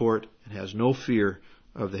earthly court and has no fear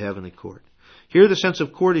of the heavenly court. Here the sense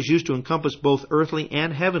of court is used to encompass both earthly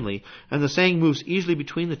and heavenly, and the saying moves easily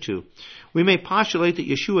between the two. We may postulate that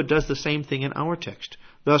Yeshua does the same thing in our text.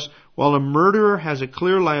 Thus, while a murderer has a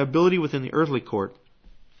clear liability within the earthly court,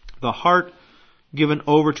 the heart given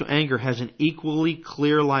over to anger has an equally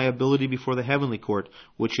clear liability before the heavenly court,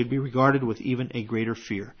 which should be regarded with even a greater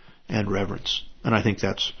fear and reverence. And I think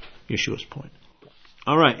that's Yeshua's point.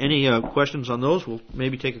 All right, any questions on those? We'll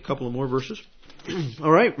maybe take a couple of more verses.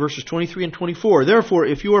 All right, verses 23 and 24. Therefore,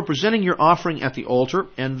 if you are presenting your offering at the altar,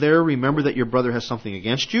 and there remember that your brother has something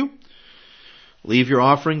against you, leave your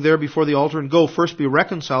offering there before the altar and go. First be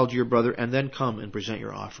reconciled to your brother, and then come and present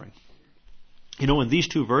your offering. You know, in these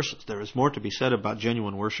two verses, there is more to be said about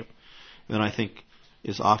genuine worship than I think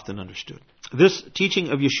is often understood. This teaching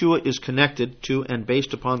of Yeshua is connected to and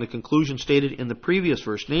based upon the conclusion stated in the previous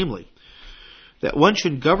verse, namely, that one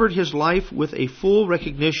should govern his life with a full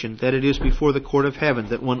recognition that it is before the court of heaven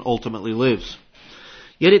that one ultimately lives.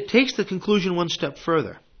 Yet it takes the conclusion one step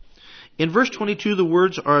further. In verse 22, the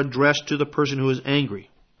words are addressed to the person who is angry.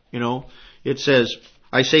 You know, it says,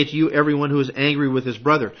 I say to you, everyone who is angry with his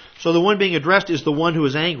brother. So the one being addressed is the one who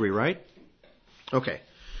is angry, right? Okay.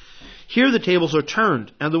 Here the tables are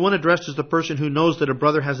turned, and the one addressed is the person who knows that a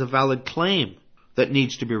brother has a valid claim that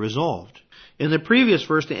needs to be resolved. In the previous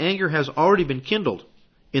verse, the anger has already been kindled.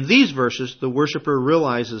 In these verses, the worshiper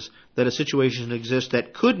realizes that a situation exists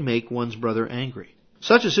that could make one's brother angry.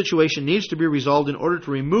 Such a situation needs to be resolved in order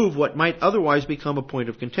to remove what might otherwise become a point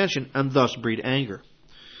of contention and thus breed anger.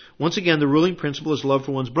 Once again, the ruling principle is love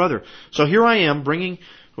for one's brother. So here I am bringing,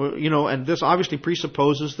 and this obviously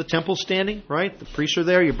presupposes the temple standing, right? The priests are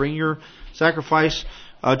there. You bring your sacrifice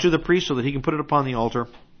to the priest so that he can put it upon the altar.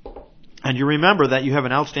 And you remember that you have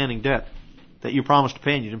an outstanding debt that you promised to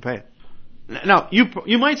pay and you didn't pay it. Now,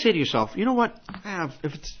 you might say to yourself, you know what?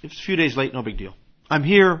 If it's a few days late, no big deal. I'm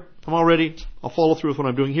here. I'm all ready. I'll follow through with what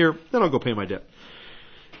I'm doing here. Then I'll go pay my debt.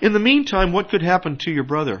 In the meantime, what could happen to your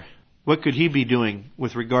brother? What could he be doing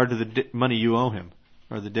with regard to the money you owe him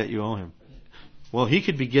or the debt you owe him? Well, he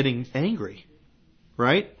could be getting angry,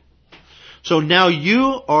 right? So now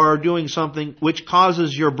you are doing something which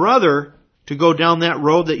causes your brother to go down that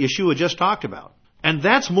road that Yeshua just talked about. And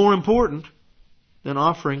that's more important than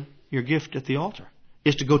offering your gift at the altar,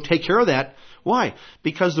 is to go take care of that. Why?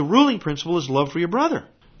 Because the ruling principle is love for your brother.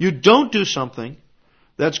 You don't do something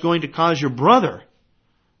that's going to cause your brother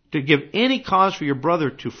to give any cause for your brother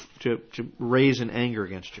to raise an anger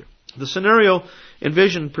against you. The scenario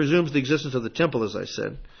envisioned presumes the existence of the temple, as I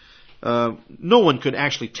said. No one could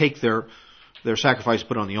actually take their sacrifice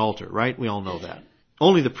put on the altar, right? We all know that.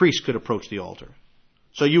 Only the priest could approach the altar.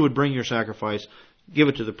 So you would bring your sacrifice, give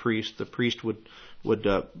it to the priest. The priest would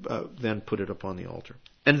then put it upon the altar.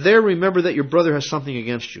 And there remember that your brother has something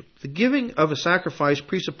against you. The giving of a sacrifice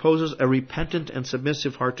presupposes a repentant and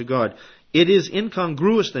submissive heart to God. It is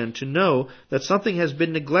incongruous then to know that something has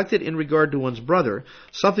been neglected in regard to one's brother,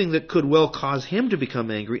 something that could well cause him to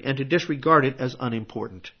become angry, and to disregard it as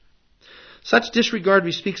unimportant. Such disregard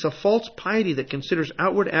bespeaks a false piety that considers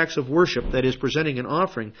outward acts of worship, that is, presenting an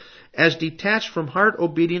offering, as detached from heart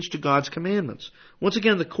obedience to God's commandments. Once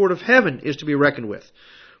again, the court of heaven is to be reckoned with.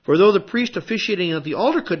 For though the priest officiating at the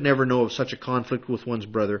altar could never know of such a conflict with one's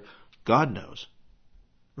brother, God knows.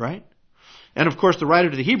 Right? And of course, the writer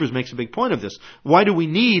to the Hebrews makes a big point of this. Why do we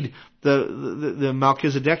need the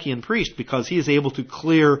Melchizedekian priest? Because he is able to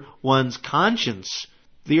clear one's conscience.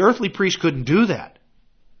 The earthly priest couldn't do that.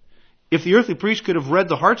 If the earthly priest could have read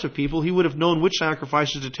the hearts of people, he would have known which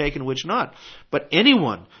sacrifices to take and which not. But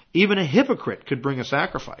anyone, even a hypocrite, could bring a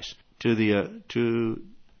sacrifice to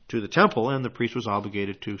the temple, and the priest was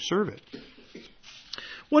obligated to serve it.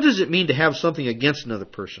 What does it mean to have something against another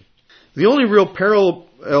person? The only real parallel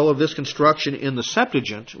of this construction in the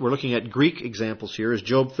Septuagint, we're looking at Greek examples here, is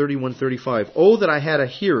Job 31:35. Oh, that I had a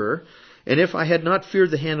hearer, and if I had not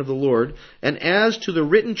feared the hand of the Lord, and as to the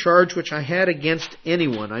written charge which I had against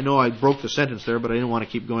anyone. I know I broke the sentence there, but I didn't want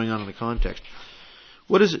to keep going on in the context.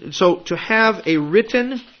 What is it? So to have a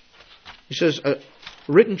written, he says, a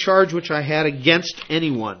written charge which I had against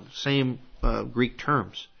anyone. Same Greek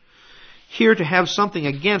terms. Here, to have something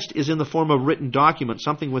against is in the form of a written document,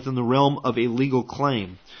 something within the realm of a legal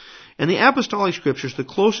claim. In the Apostolic Scriptures, the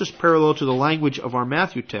closest parallel to the language of our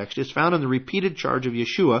Matthew text is found in the repeated charge of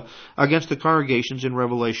Yeshua against the congregations in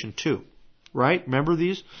Revelation 2. Right? Remember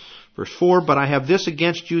these? Verse 4, but I have this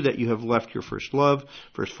against you, that you have left your first love.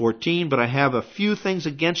 Verse 14, but I have a few things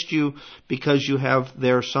against you, because you have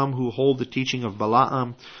there some who hold the teaching of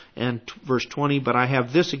Balaam. And verse 20, but I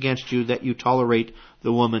have this against you, that you tolerate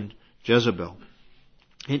the woman Jezebel.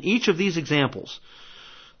 In each of these examples,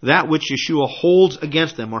 that which Yeshua holds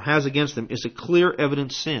against them or has against them is a clear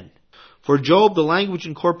evident sin. For Job, the language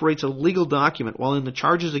incorporates a legal document, while in the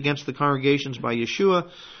charges against the congregations by Yeshua,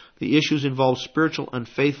 the issues involve spiritual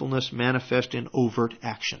unfaithfulness manifest in overt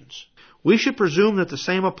actions. We should presume that the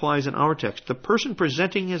same applies in our text. The person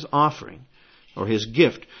presenting his offering, or his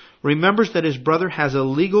gift, remembers that his brother has a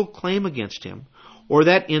legal claim against him, or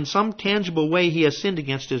that in some tangible way he has sinned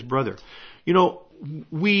against his brother. You know,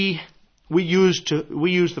 we use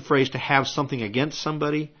the phrase to have something against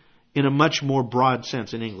somebody in a much more broad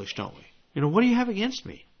sense in English, don't we? You know, what do you have against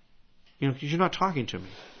me? You know, because you're not talking to me.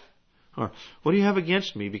 Or, what do you have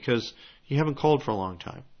against me because you haven't called for a long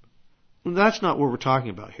time? Well, that's not what we're talking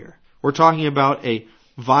about here. We're talking about a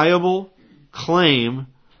viable claim,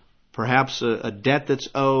 perhaps a debt that's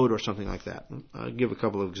owed or something like that. I'll give a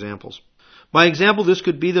couple of examples. By example, this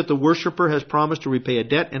could be that the worshiper has promised to repay a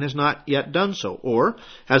debt and has not yet done so, or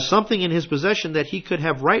has something in his possession that he could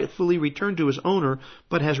have rightfully returned to his owner,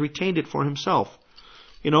 but has retained it for himself.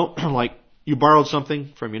 You know, like you borrowed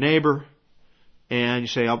something from your neighbor, and you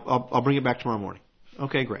say, I'll bring it back tomorrow morning.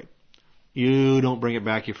 Okay, great. You don't bring it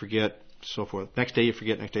back, you forget, so forth. Next day you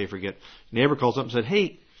forget, next day you forget. Your neighbor calls up and said,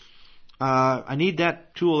 hey, I need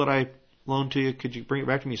that tool that I loaned to you. Could you bring it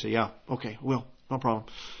back to me? You say, yeah, okay, will, no problem.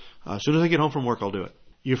 As soon as I get home from work, I'll do it.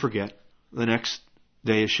 You forget. The next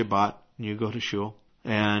day is Shabbat, and you go to shul,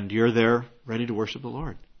 and you're there ready to worship the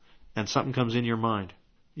Lord. And something comes in your mind.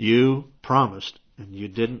 You promised, and you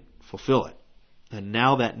didn't fulfill it. And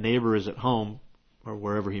now that neighbor is at home, or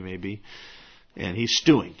wherever he may be, and he's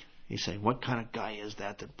stewing. He's saying, what kind of guy is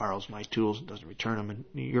that borrows my tools and doesn't return them? And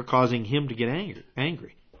you're causing him to get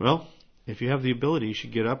angry. Well, if you have the ability, you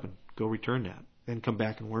should get up and go return that, and come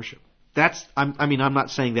back and worship. I'm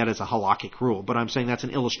not saying that as a halakhic rule, but I'm saying that's an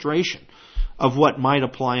illustration of what might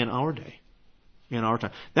apply in our day, in our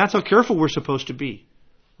time. That's how careful we're supposed to be,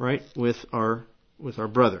 right, with our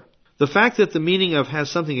brother. The fact that the meaning of has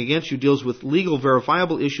something against you deals with legal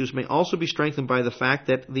verifiable issues may also be strengthened by the fact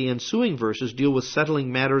that the ensuing verses deal with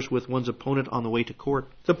settling matters with one's opponent on the way to court.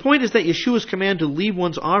 The point is that Yeshua's command to leave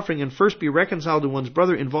one's offering and first be reconciled to one's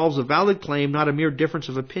brother involves a valid claim, not a mere difference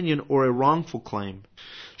of opinion or a wrongful claim.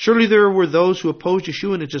 Surely there were those who opposed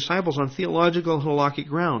Yeshua and his disciples on theological and halakhic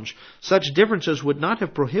grounds. Such differences would not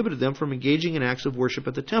have prohibited them from engaging in acts of worship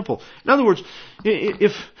at the temple. In other words,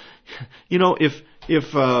 if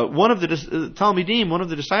one of the Talmidim, one of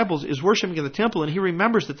the disciples, is worshiping in the temple and he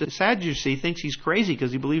remembers that the Sadducee thinks he's crazy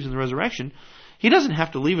because he believes in the resurrection, he doesn't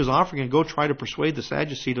have to leave his offering and go try to persuade the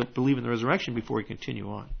Sadducee to believe in the resurrection before he continue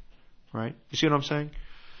on. Right? You see what I'm saying?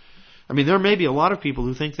 I mean, there may be a lot of people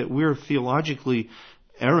who think that we're theologically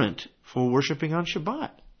errant for worshiping on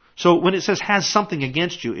Shabbat. So when it says has something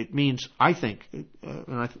against you, it means, I think,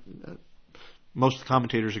 most of the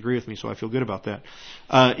commentators agree with me, so I feel good about that.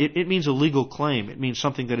 It means a legal claim. It means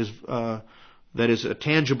something that is a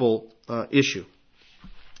tangible issue.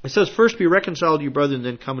 It says, first be reconciled to your brother and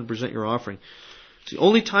then come and present your offering. It's the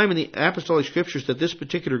only time in the Apostolic Scriptures that this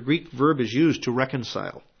particular Greek verb is used, to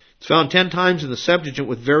reconcile. It's found 10 times in the Septuagint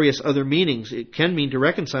with various other meanings. It can mean to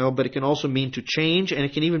reconcile, but it can also mean to change, and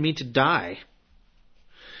it can even mean to die.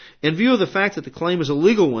 In view of the fact that the claim is a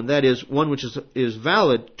legal one, that is, one which is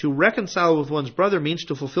valid, to reconcile with one's brother means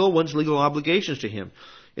to fulfill one's legal obligations to him.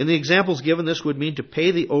 In the examples given, this would mean to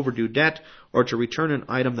pay the overdue debt or to return an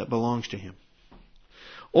item that belongs to him.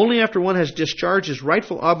 Only after one has discharged his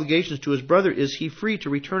rightful obligations to his brother is he free to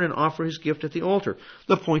return and offer his gift at the altar.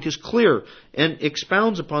 The point is clear and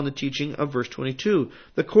expounds upon the teaching of verse 22.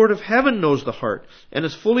 The court of heaven knows the heart and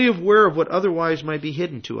is fully aware of what otherwise might be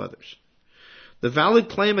hidden to others. The valid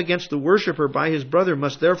claim against the worshipper by his brother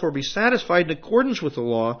must therefore be satisfied in accordance with the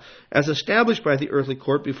law as established by the earthly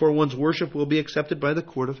court before one's worship will be accepted by the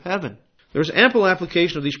court of heaven. There is ample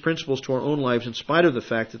application of these principles to our own lives in spite of the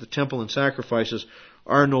fact that the temple and sacrifices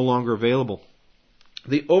are no longer available.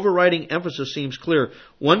 The overriding emphasis seems clear.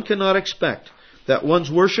 One cannot expect that one's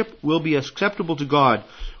worship will be acceptable to God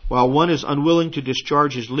while one is unwilling to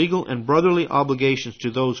discharge his legal and brotherly obligations to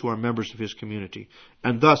those who are members of his community,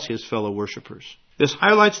 and thus his fellow worshippers. This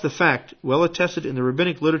highlights the fact, well attested in the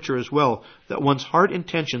rabbinic literature as well, that one's heart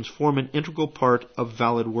intentions form an integral part of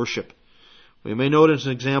valid worship. We may note as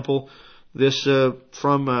an example this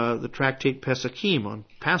from the tractate Pesachim on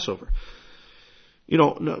Passover. You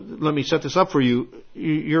know, let me set this up for you.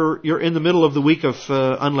 You're in the middle of the week of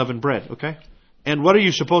unleavened bread, okay? And what are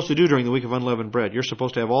you supposed to do during the week of unleavened bread? You're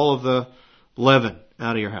supposed to have all of the leaven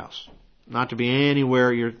out of your house. Not to be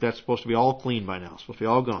anywhere, that's supposed to be all clean by now. It's supposed to be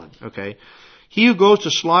all gone. Okay? He who goes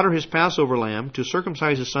to slaughter his Passover lamb, to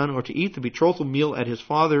circumcise his son, or to eat the betrothal meal at his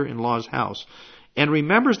father-in-law's house, and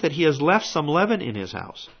remembers that he has left some leaven in his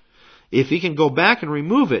house, if he can go back and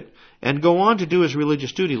remove it, and go on to do his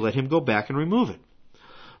religious duty, let him go back and remove it.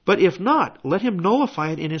 But if not, let him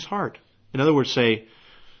nullify it in his heart. In other words, say,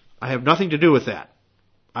 I have nothing to do with that.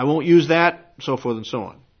 I won't use that, so forth and so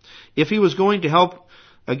on. If he was going to help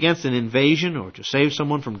against an invasion, or to save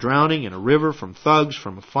someone from drowning in a river, from thugs,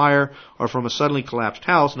 from a fire, or from a suddenly collapsed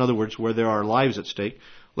house, in other words, where there are lives at stake,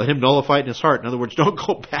 let him nullify it in his heart. In other words, don't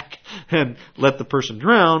go back and let the person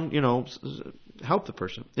drown, help the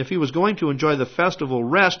person. If he was going to enjoy the festival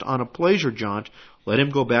rest on a pleasure jaunt, let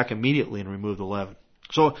him go back immediately and remove the leaven.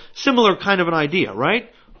 So, similar kind of an idea, right?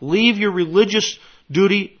 Leave your religious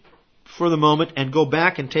duty for the moment and go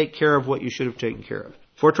back and take care of what you should have taken care of.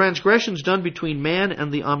 For transgressions done between man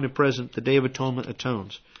and the omnipresent, the Day of Atonement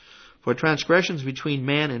atones. For transgressions between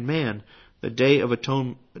man and man, the Day of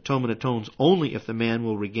Atonement atones only if the man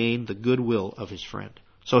will regain the goodwill of his friend.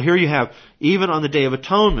 So here you have, even on the Day of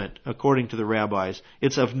Atonement, according to the rabbis,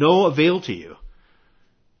 it's of no avail to you.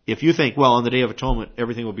 If you think, well, on the Day of Atonement,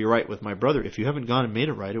 everything will be right with my brother, if you haven't gone and made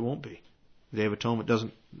it right, it won't be. The Day of Atonement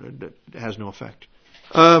has no effect.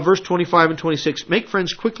 Verse 25 and 26, make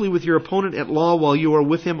friends quickly with your opponent at law while you are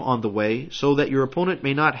with him on the way, so that your opponent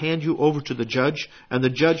may not hand you over to the judge, and the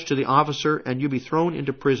judge to the officer, and you be thrown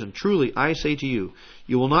into prison. Truly, I say to you,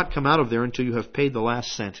 you will not come out of there until you have paid the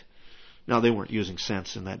last cent. Now, they weren't using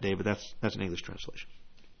cents in that day, but that's an English translation.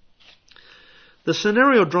 The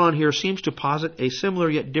scenario drawn here seems to posit a similar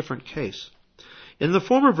yet different case. In the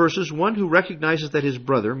former verses, one who recognizes that his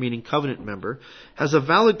brother, meaning covenant member, has a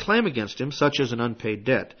valid claim against him, such as an unpaid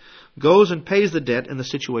debt, goes and pays the debt and the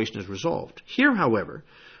situation is resolved. Here, however,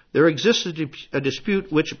 there exists a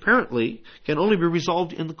dispute which apparently can only be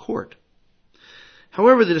resolved in the court.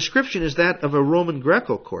 However, the description is that of a Roman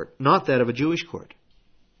Greco court, not that of a Jewish court.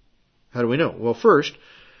 How do we know? Well, first,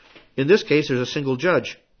 in this case, there's a single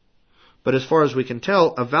judge. But as far as we can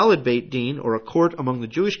tell, a valid Beit Din, or a court among the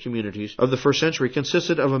Jewish communities of the first century,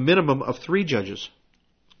 consisted of a minimum of 3 judges.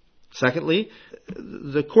 Secondly,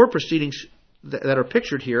 the court proceedings that are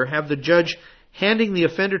pictured here have the judge handing the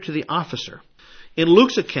offender to the officer. In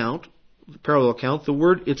Luke's account, the parallel account,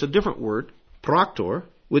 it's a different word, proctor,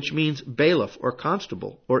 which means bailiff or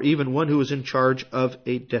constable, or even one who is in charge of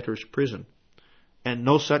a debtor's prison. And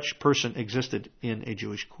no such person existed in a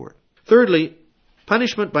Jewish court. Thirdly,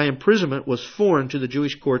 punishment by imprisonment was foreign to the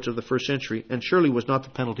Jewish courts of the first century and surely was not the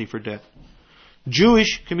penalty for debt.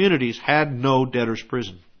 Jewish communities had no debtor's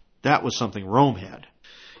prison. That was something Rome had.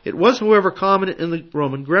 It was, however, common in the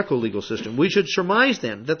Roman Greco legal system. We should surmise,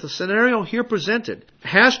 then, that the scenario here presented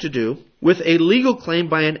has to do with a legal claim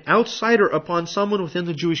by an outsider upon someone within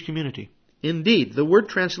the Jewish community. Indeed, the word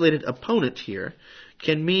translated opponent here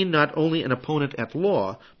can mean not only an opponent at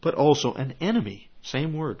law, but also an enemy.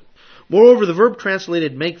 Same word. Moreover, the verb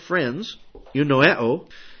translated make friends, eunoeo,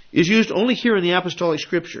 is used only here in the apostolic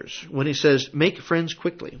scriptures when he says make friends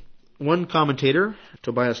quickly. One commentator,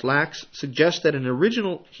 Tobias Lax, suggests that an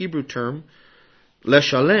original Hebrew term,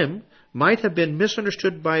 leshalem, might have been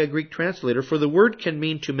misunderstood by a Greek translator, for the word can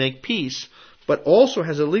mean to make peace, but also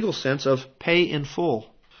has a legal sense of pay in full.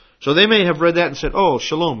 So they may have read that and said, oh,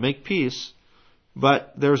 shalom, make peace.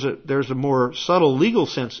 But there's a more subtle legal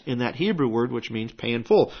sense in that Hebrew word, which means pay in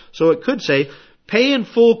full. So it could say, pay in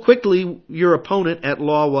full quickly your opponent at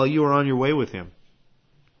law while you are on your way with him.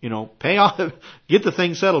 Pay off, get the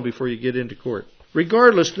thing settled before you get into court.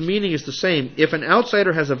 Regardless, the meaning is the same. If an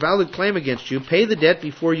outsider has a valid claim against you, pay the debt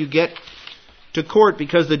before you get to court,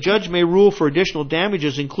 because the judge may rule for additional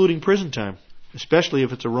damages, including prison time, especially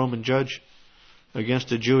if it's a Roman judge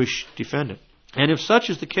against a Jewish defendant. And if such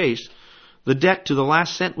is the case, the debt to the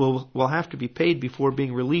last cent will have to be paid before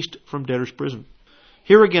being released from debtor's prison.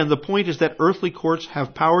 Here again, the point is that earthly courts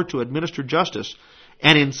have power to administer justice,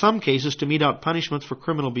 and in some cases to mete out punishments for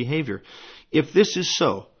criminal behavior. If this is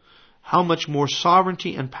so, how much more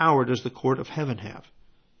sovereignty and power does the court of heaven have?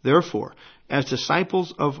 Therefore, as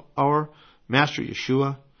disciples of our Master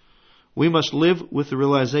Yeshua, we must live with the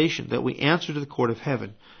realization that we answer to the court of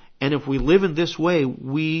heaven, and if we live in this way,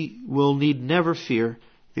 we will need never fear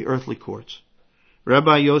the earthly courts.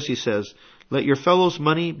 Rabbi Yossi says, let your fellow's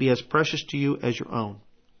money be as precious to you as your own.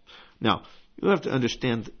 Now, you have to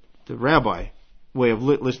understand the rabbi way of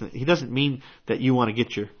listening. He doesn't mean that you want to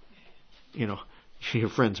get your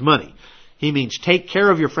friend's money. He means take care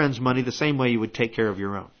of your friend's money the same way you would take care of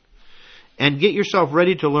your own. And get yourself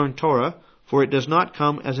ready to learn Torah, for it does not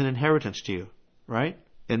come as an inheritance to you, right?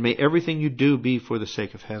 And may everything you do be for the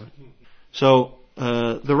sake of heaven. So,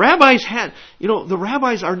 the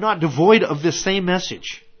rabbis are not devoid of this same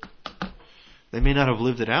message. They may not have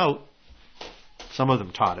lived it out. Some of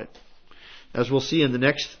them taught it. As we'll see in the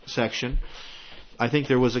next section, I think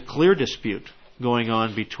there was a clear dispute going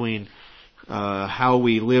on between how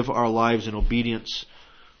we live our lives in obedience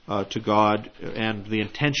to God and the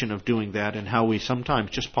intention of doing that, and how we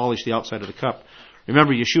sometimes just polish the outside of the cup.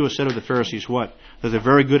 Remember, Yeshua said of the Pharisees what? That they're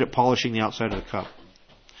very good at polishing the outside of the cup.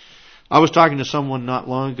 I was talking to someone not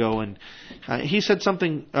long ago, and he said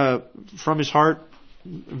something from his heart,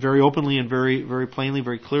 very openly and very, very plainly,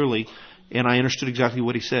 very clearly, and I understood exactly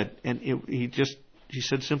what he said. And he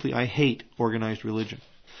said simply, "I hate organized religion."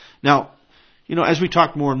 Now, as we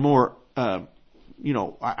talk more and more, I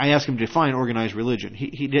ask him to define organized religion.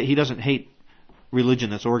 He doesn't hate religion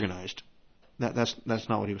that's organized. That's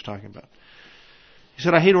not what he was talking about. He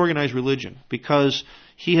said, "I hate organized religion because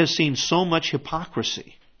he has seen so much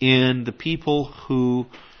hypocrisy in the people who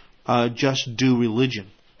just do religion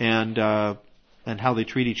and how they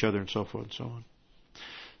treat each other and so forth and so on."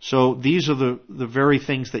 So these are the very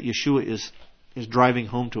things that Yeshua is driving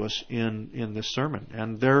home to us in this sermon,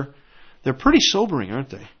 and they're pretty sobering, aren't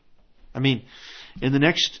they? I mean, in the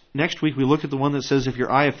next week we look at the one that says, if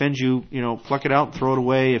your eye offends you, pluck it out and throw it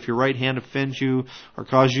away. If your right hand offends you or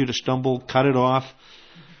causes you to stumble, cut it off.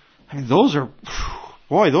 I mean, those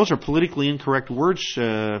are politically incorrect words,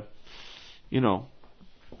 And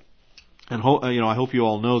I hope you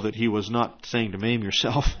all know that he was not saying to maim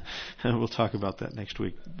yourself. We'll talk about that next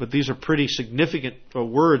week. But these are pretty significant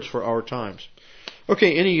words for our times.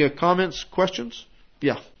 Okay, any comments, questions?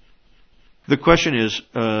 Yeah. The question is,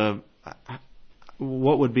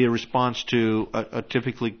 what would be a response to a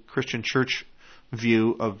typically Christian church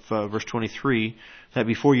view of verse 23, that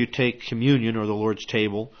before you take communion or the Lord's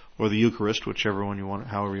table or the Eucharist, whichever one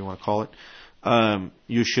however you want to call it,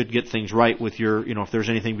 you should get things right with your, if there's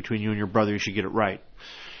anything between you and your brother, you should get it right.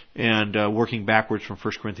 And working backwards from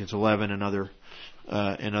 1 Corinthians 11 and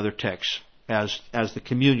other texts as the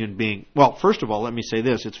communion being, well, first of all, let me say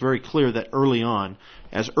this. It's very clear that early on,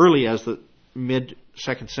 as early as the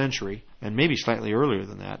mid-2nd century, and maybe slightly earlier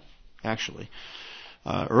than that, actually,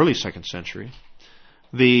 early 2nd century,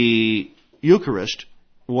 the Eucharist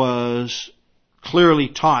was clearly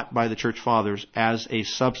taught by the church fathers as a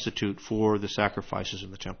substitute for the sacrifices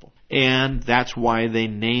in the temple. And that's why they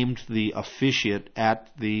named the officiate at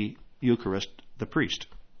the Eucharist the priest.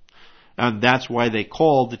 And that's why they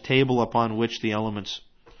called the table upon which the elements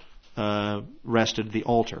rested the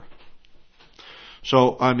altar.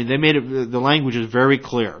 So, they made it, the language is very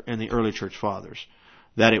clear in the early church fathers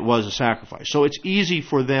that it was a sacrifice. So it's easy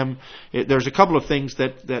for them, there's a couple of things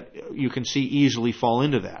that you can see easily fall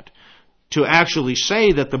into that. To actually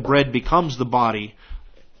say that the bread becomes the body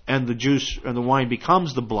and the juice and the wine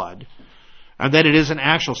becomes the blood, and that it is an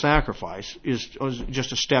actual sacrifice, is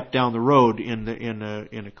just a step down the road in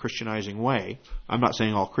a Christianizing way. I'm not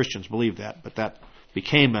saying all Christians believe that, but that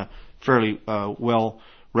became a fairly well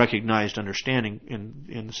recognized understanding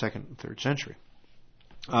in the 2nd and 3rd century.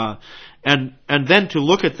 And then to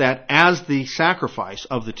look at that as the sacrifice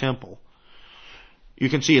of the temple, you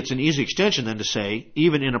can see it's an easy extension then to say,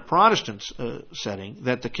 even in a Protestant setting,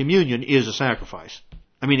 that the communion is a sacrifice.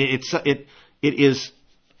 It is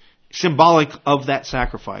symbolic of that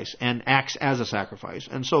sacrifice and acts as a sacrifice.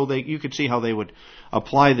 And so you could see how they would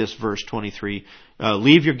apply this verse 23,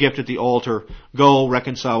 leave your gift at the altar, go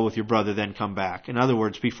reconcile with your brother, then come back. In other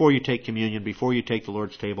words, before you take communion, before you take the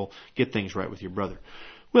Lord's table, get things right with your brother.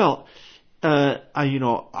 Well,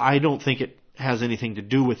 I don't think it has anything to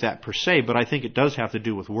do with that per se, but I think it does have to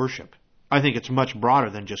do with worship. I think it's much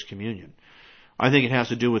broader than just communion. I think it has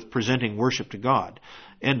to do with presenting worship to God.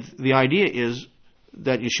 And the idea is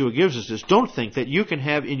that Yeshua gives us is, don't think that you can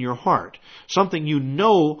have in your heart something you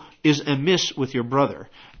know is amiss with your brother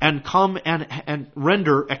and come and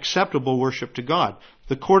render acceptable worship to God.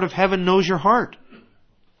 The court of heaven knows your heart.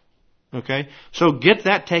 Okay? So get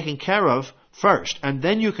that taken care of first, and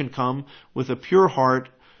then you can come with a pure heart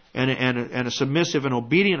and a submissive and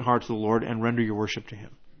obedient heart to the Lord and render your worship to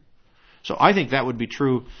Him. So I think that would be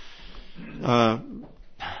true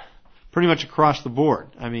pretty much across the board.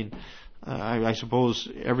 I suppose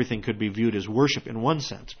everything could be viewed as worship in one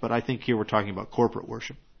sense, but I think here we're talking about corporate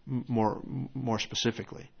worship more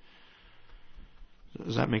specifically.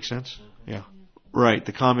 Does that make sense? Yeah. Right.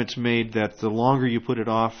 The comment's made that the longer you put it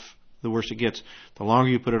off, the worse it gets. The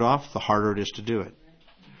longer you put it off, the harder it is to do it.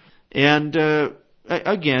 And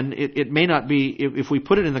again, it may not be, if we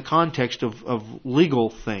put it in the context of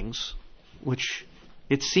legal things, which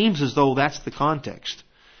It seems as though that's the context.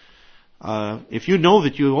 If you know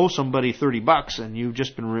that you owe somebody $30 and you've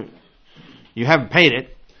just been you haven't paid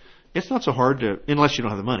it, it's not so hard to, unless you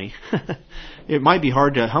don't have the money. It might be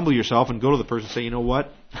hard to humble yourself and go to the person and say, you know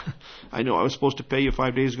what, I know I was supposed to pay you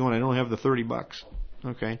 5 days ago and I don't have the $30.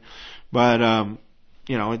 Okay, but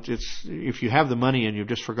it's if you have the money and you've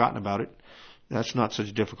just forgotten about it, that's not such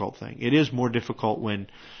a difficult thing. It is more difficult when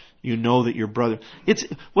you know that your brother. It's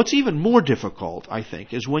what's even more difficult, I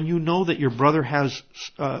think, is when you know that your brother has.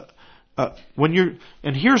 When you're,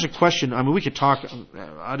 and here's a question. I mean, we could talk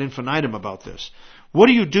ad infinitum about this. What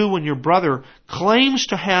do you do when your brother claims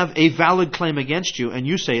to have a valid claim against you, and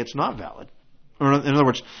you say it's not valid? Or in other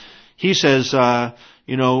words, he says, let's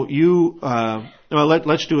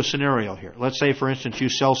do a scenario here. Let's say, for instance, you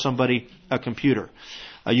sell somebody a computer,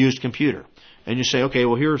 a used computer. And you say, okay,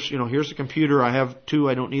 well, here's the computer. I have two.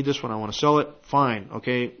 I don't need this one. I want to sell it. Fine.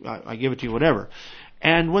 Okay. I give it to you, whatever.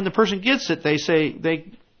 And when the person gets it, they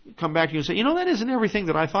come back to you and say, that isn't everything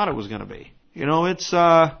that I thought it was going to be. It's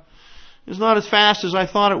not as fast as I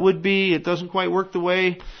thought it would be. It doesn't quite work the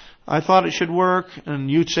way I thought it should work.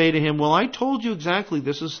 And you'd say to him, well, I told you exactly.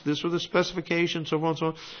 This were the specifications, so on and so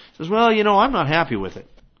on. He says, well, I'm not happy with it.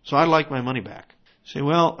 So I'd like my money back. You say,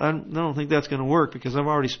 well, I don't think that's going to work because I've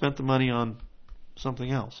already spent the money on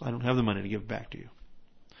something else. I don't have the money to give back to you.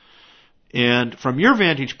 And from your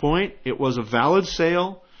vantage point, it was a valid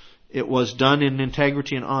sale. It was done in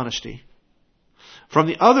integrity and honesty. From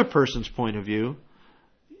the other person's point of view,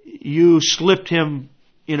 you slipped him,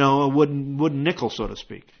 a wooden nickel, so to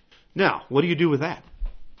speak. Now, what do you do with that?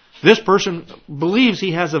 This person believes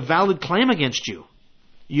he has a valid claim against you.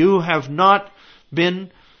 You have not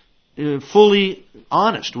been fully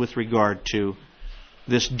honest with regard to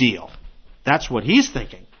this deal. That's what he's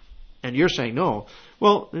thinking. And you're saying no.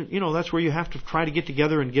 Well, that's where you have to try to get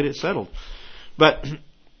together and get it settled. But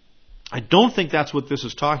I don't think that's what this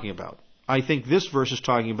is talking about. I think this verse is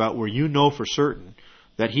talking about where you know for certain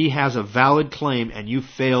that he has a valid claim and you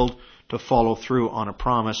failed to follow through on a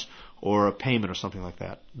promise or a payment or something like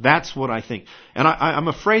that. That's what I think. And I'm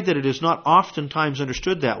afraid that it is not oftentimes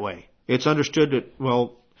understood that way. It's understood that,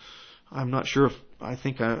 well, I'm not sure if I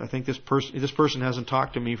think this person hasn't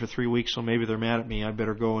talked to me for 3 weeks, so maybe they're mad at me. I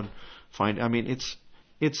better go and find. I mean,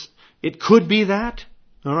 it could be that.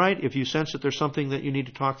 All right, if you sense that there's something that you need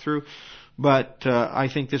to talk through, but I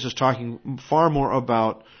think this is talking far more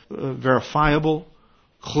about verifiable,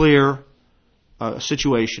 clear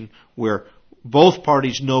situation where both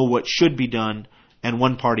parties know what should be done and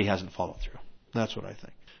one party hasn't followed through. That's what I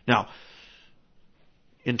think. Now,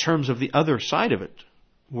 in terms of the other side of it,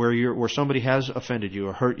 where somebody has offended you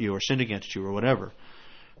or hurt you or sinned against you or whatever,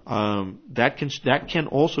 that can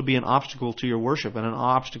also be an obstacle to your worship and an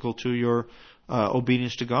obstacle to your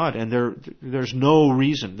obedience to God. And there's no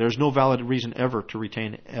valid reason ever to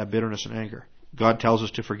retain bitterness and anger. God tells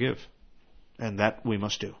us to forgive, and that we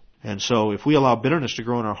must do. And so, if we allow bitterness to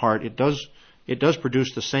grow in our heart, it does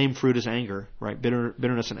produce the same fruit as anger, right?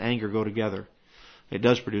 Bitterness and anger go together. It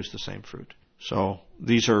does produce the same fruit. So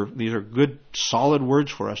these are good, solid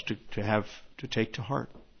words for us to take to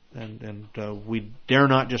heart, and we dare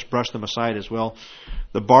not just brush them aside as well.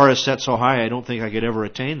 The bar is set so high, I don't think I could ever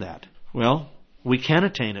attain that. Well, we can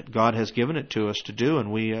attain it. God has given it to us to do,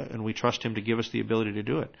 and we trust Him to give us the ability to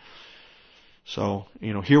do it. So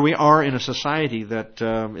here we are in a society that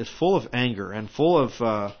is full of anger and full of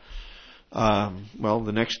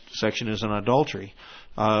the next section is on adultery.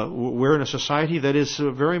 We're in a society that is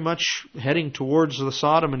very much heading towards the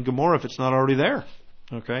Sodom and Gomorrah if it's not already there.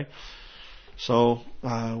 Okay? So,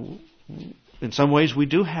 in some ways we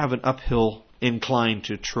do have an uphill incline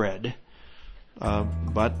to tread.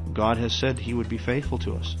 But God has said He would be faithful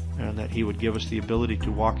to us and that He would give us the ability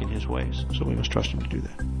to walk in His ways. So we must trust Him to do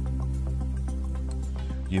that.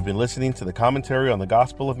 You've been listening to the Commentary on the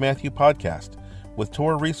Gospel of Matthew podcast with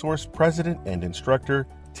Torah Resource President and Instructor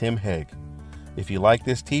Tim Hegg. If you like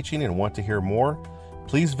this teaching and want to hear more,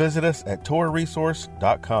 please visit us at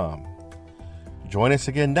TorahResource.com. Join us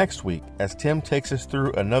again next week as Tim takes us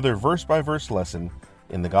through another verse-by-verse lesson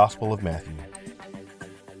in the Gospel of Matthew.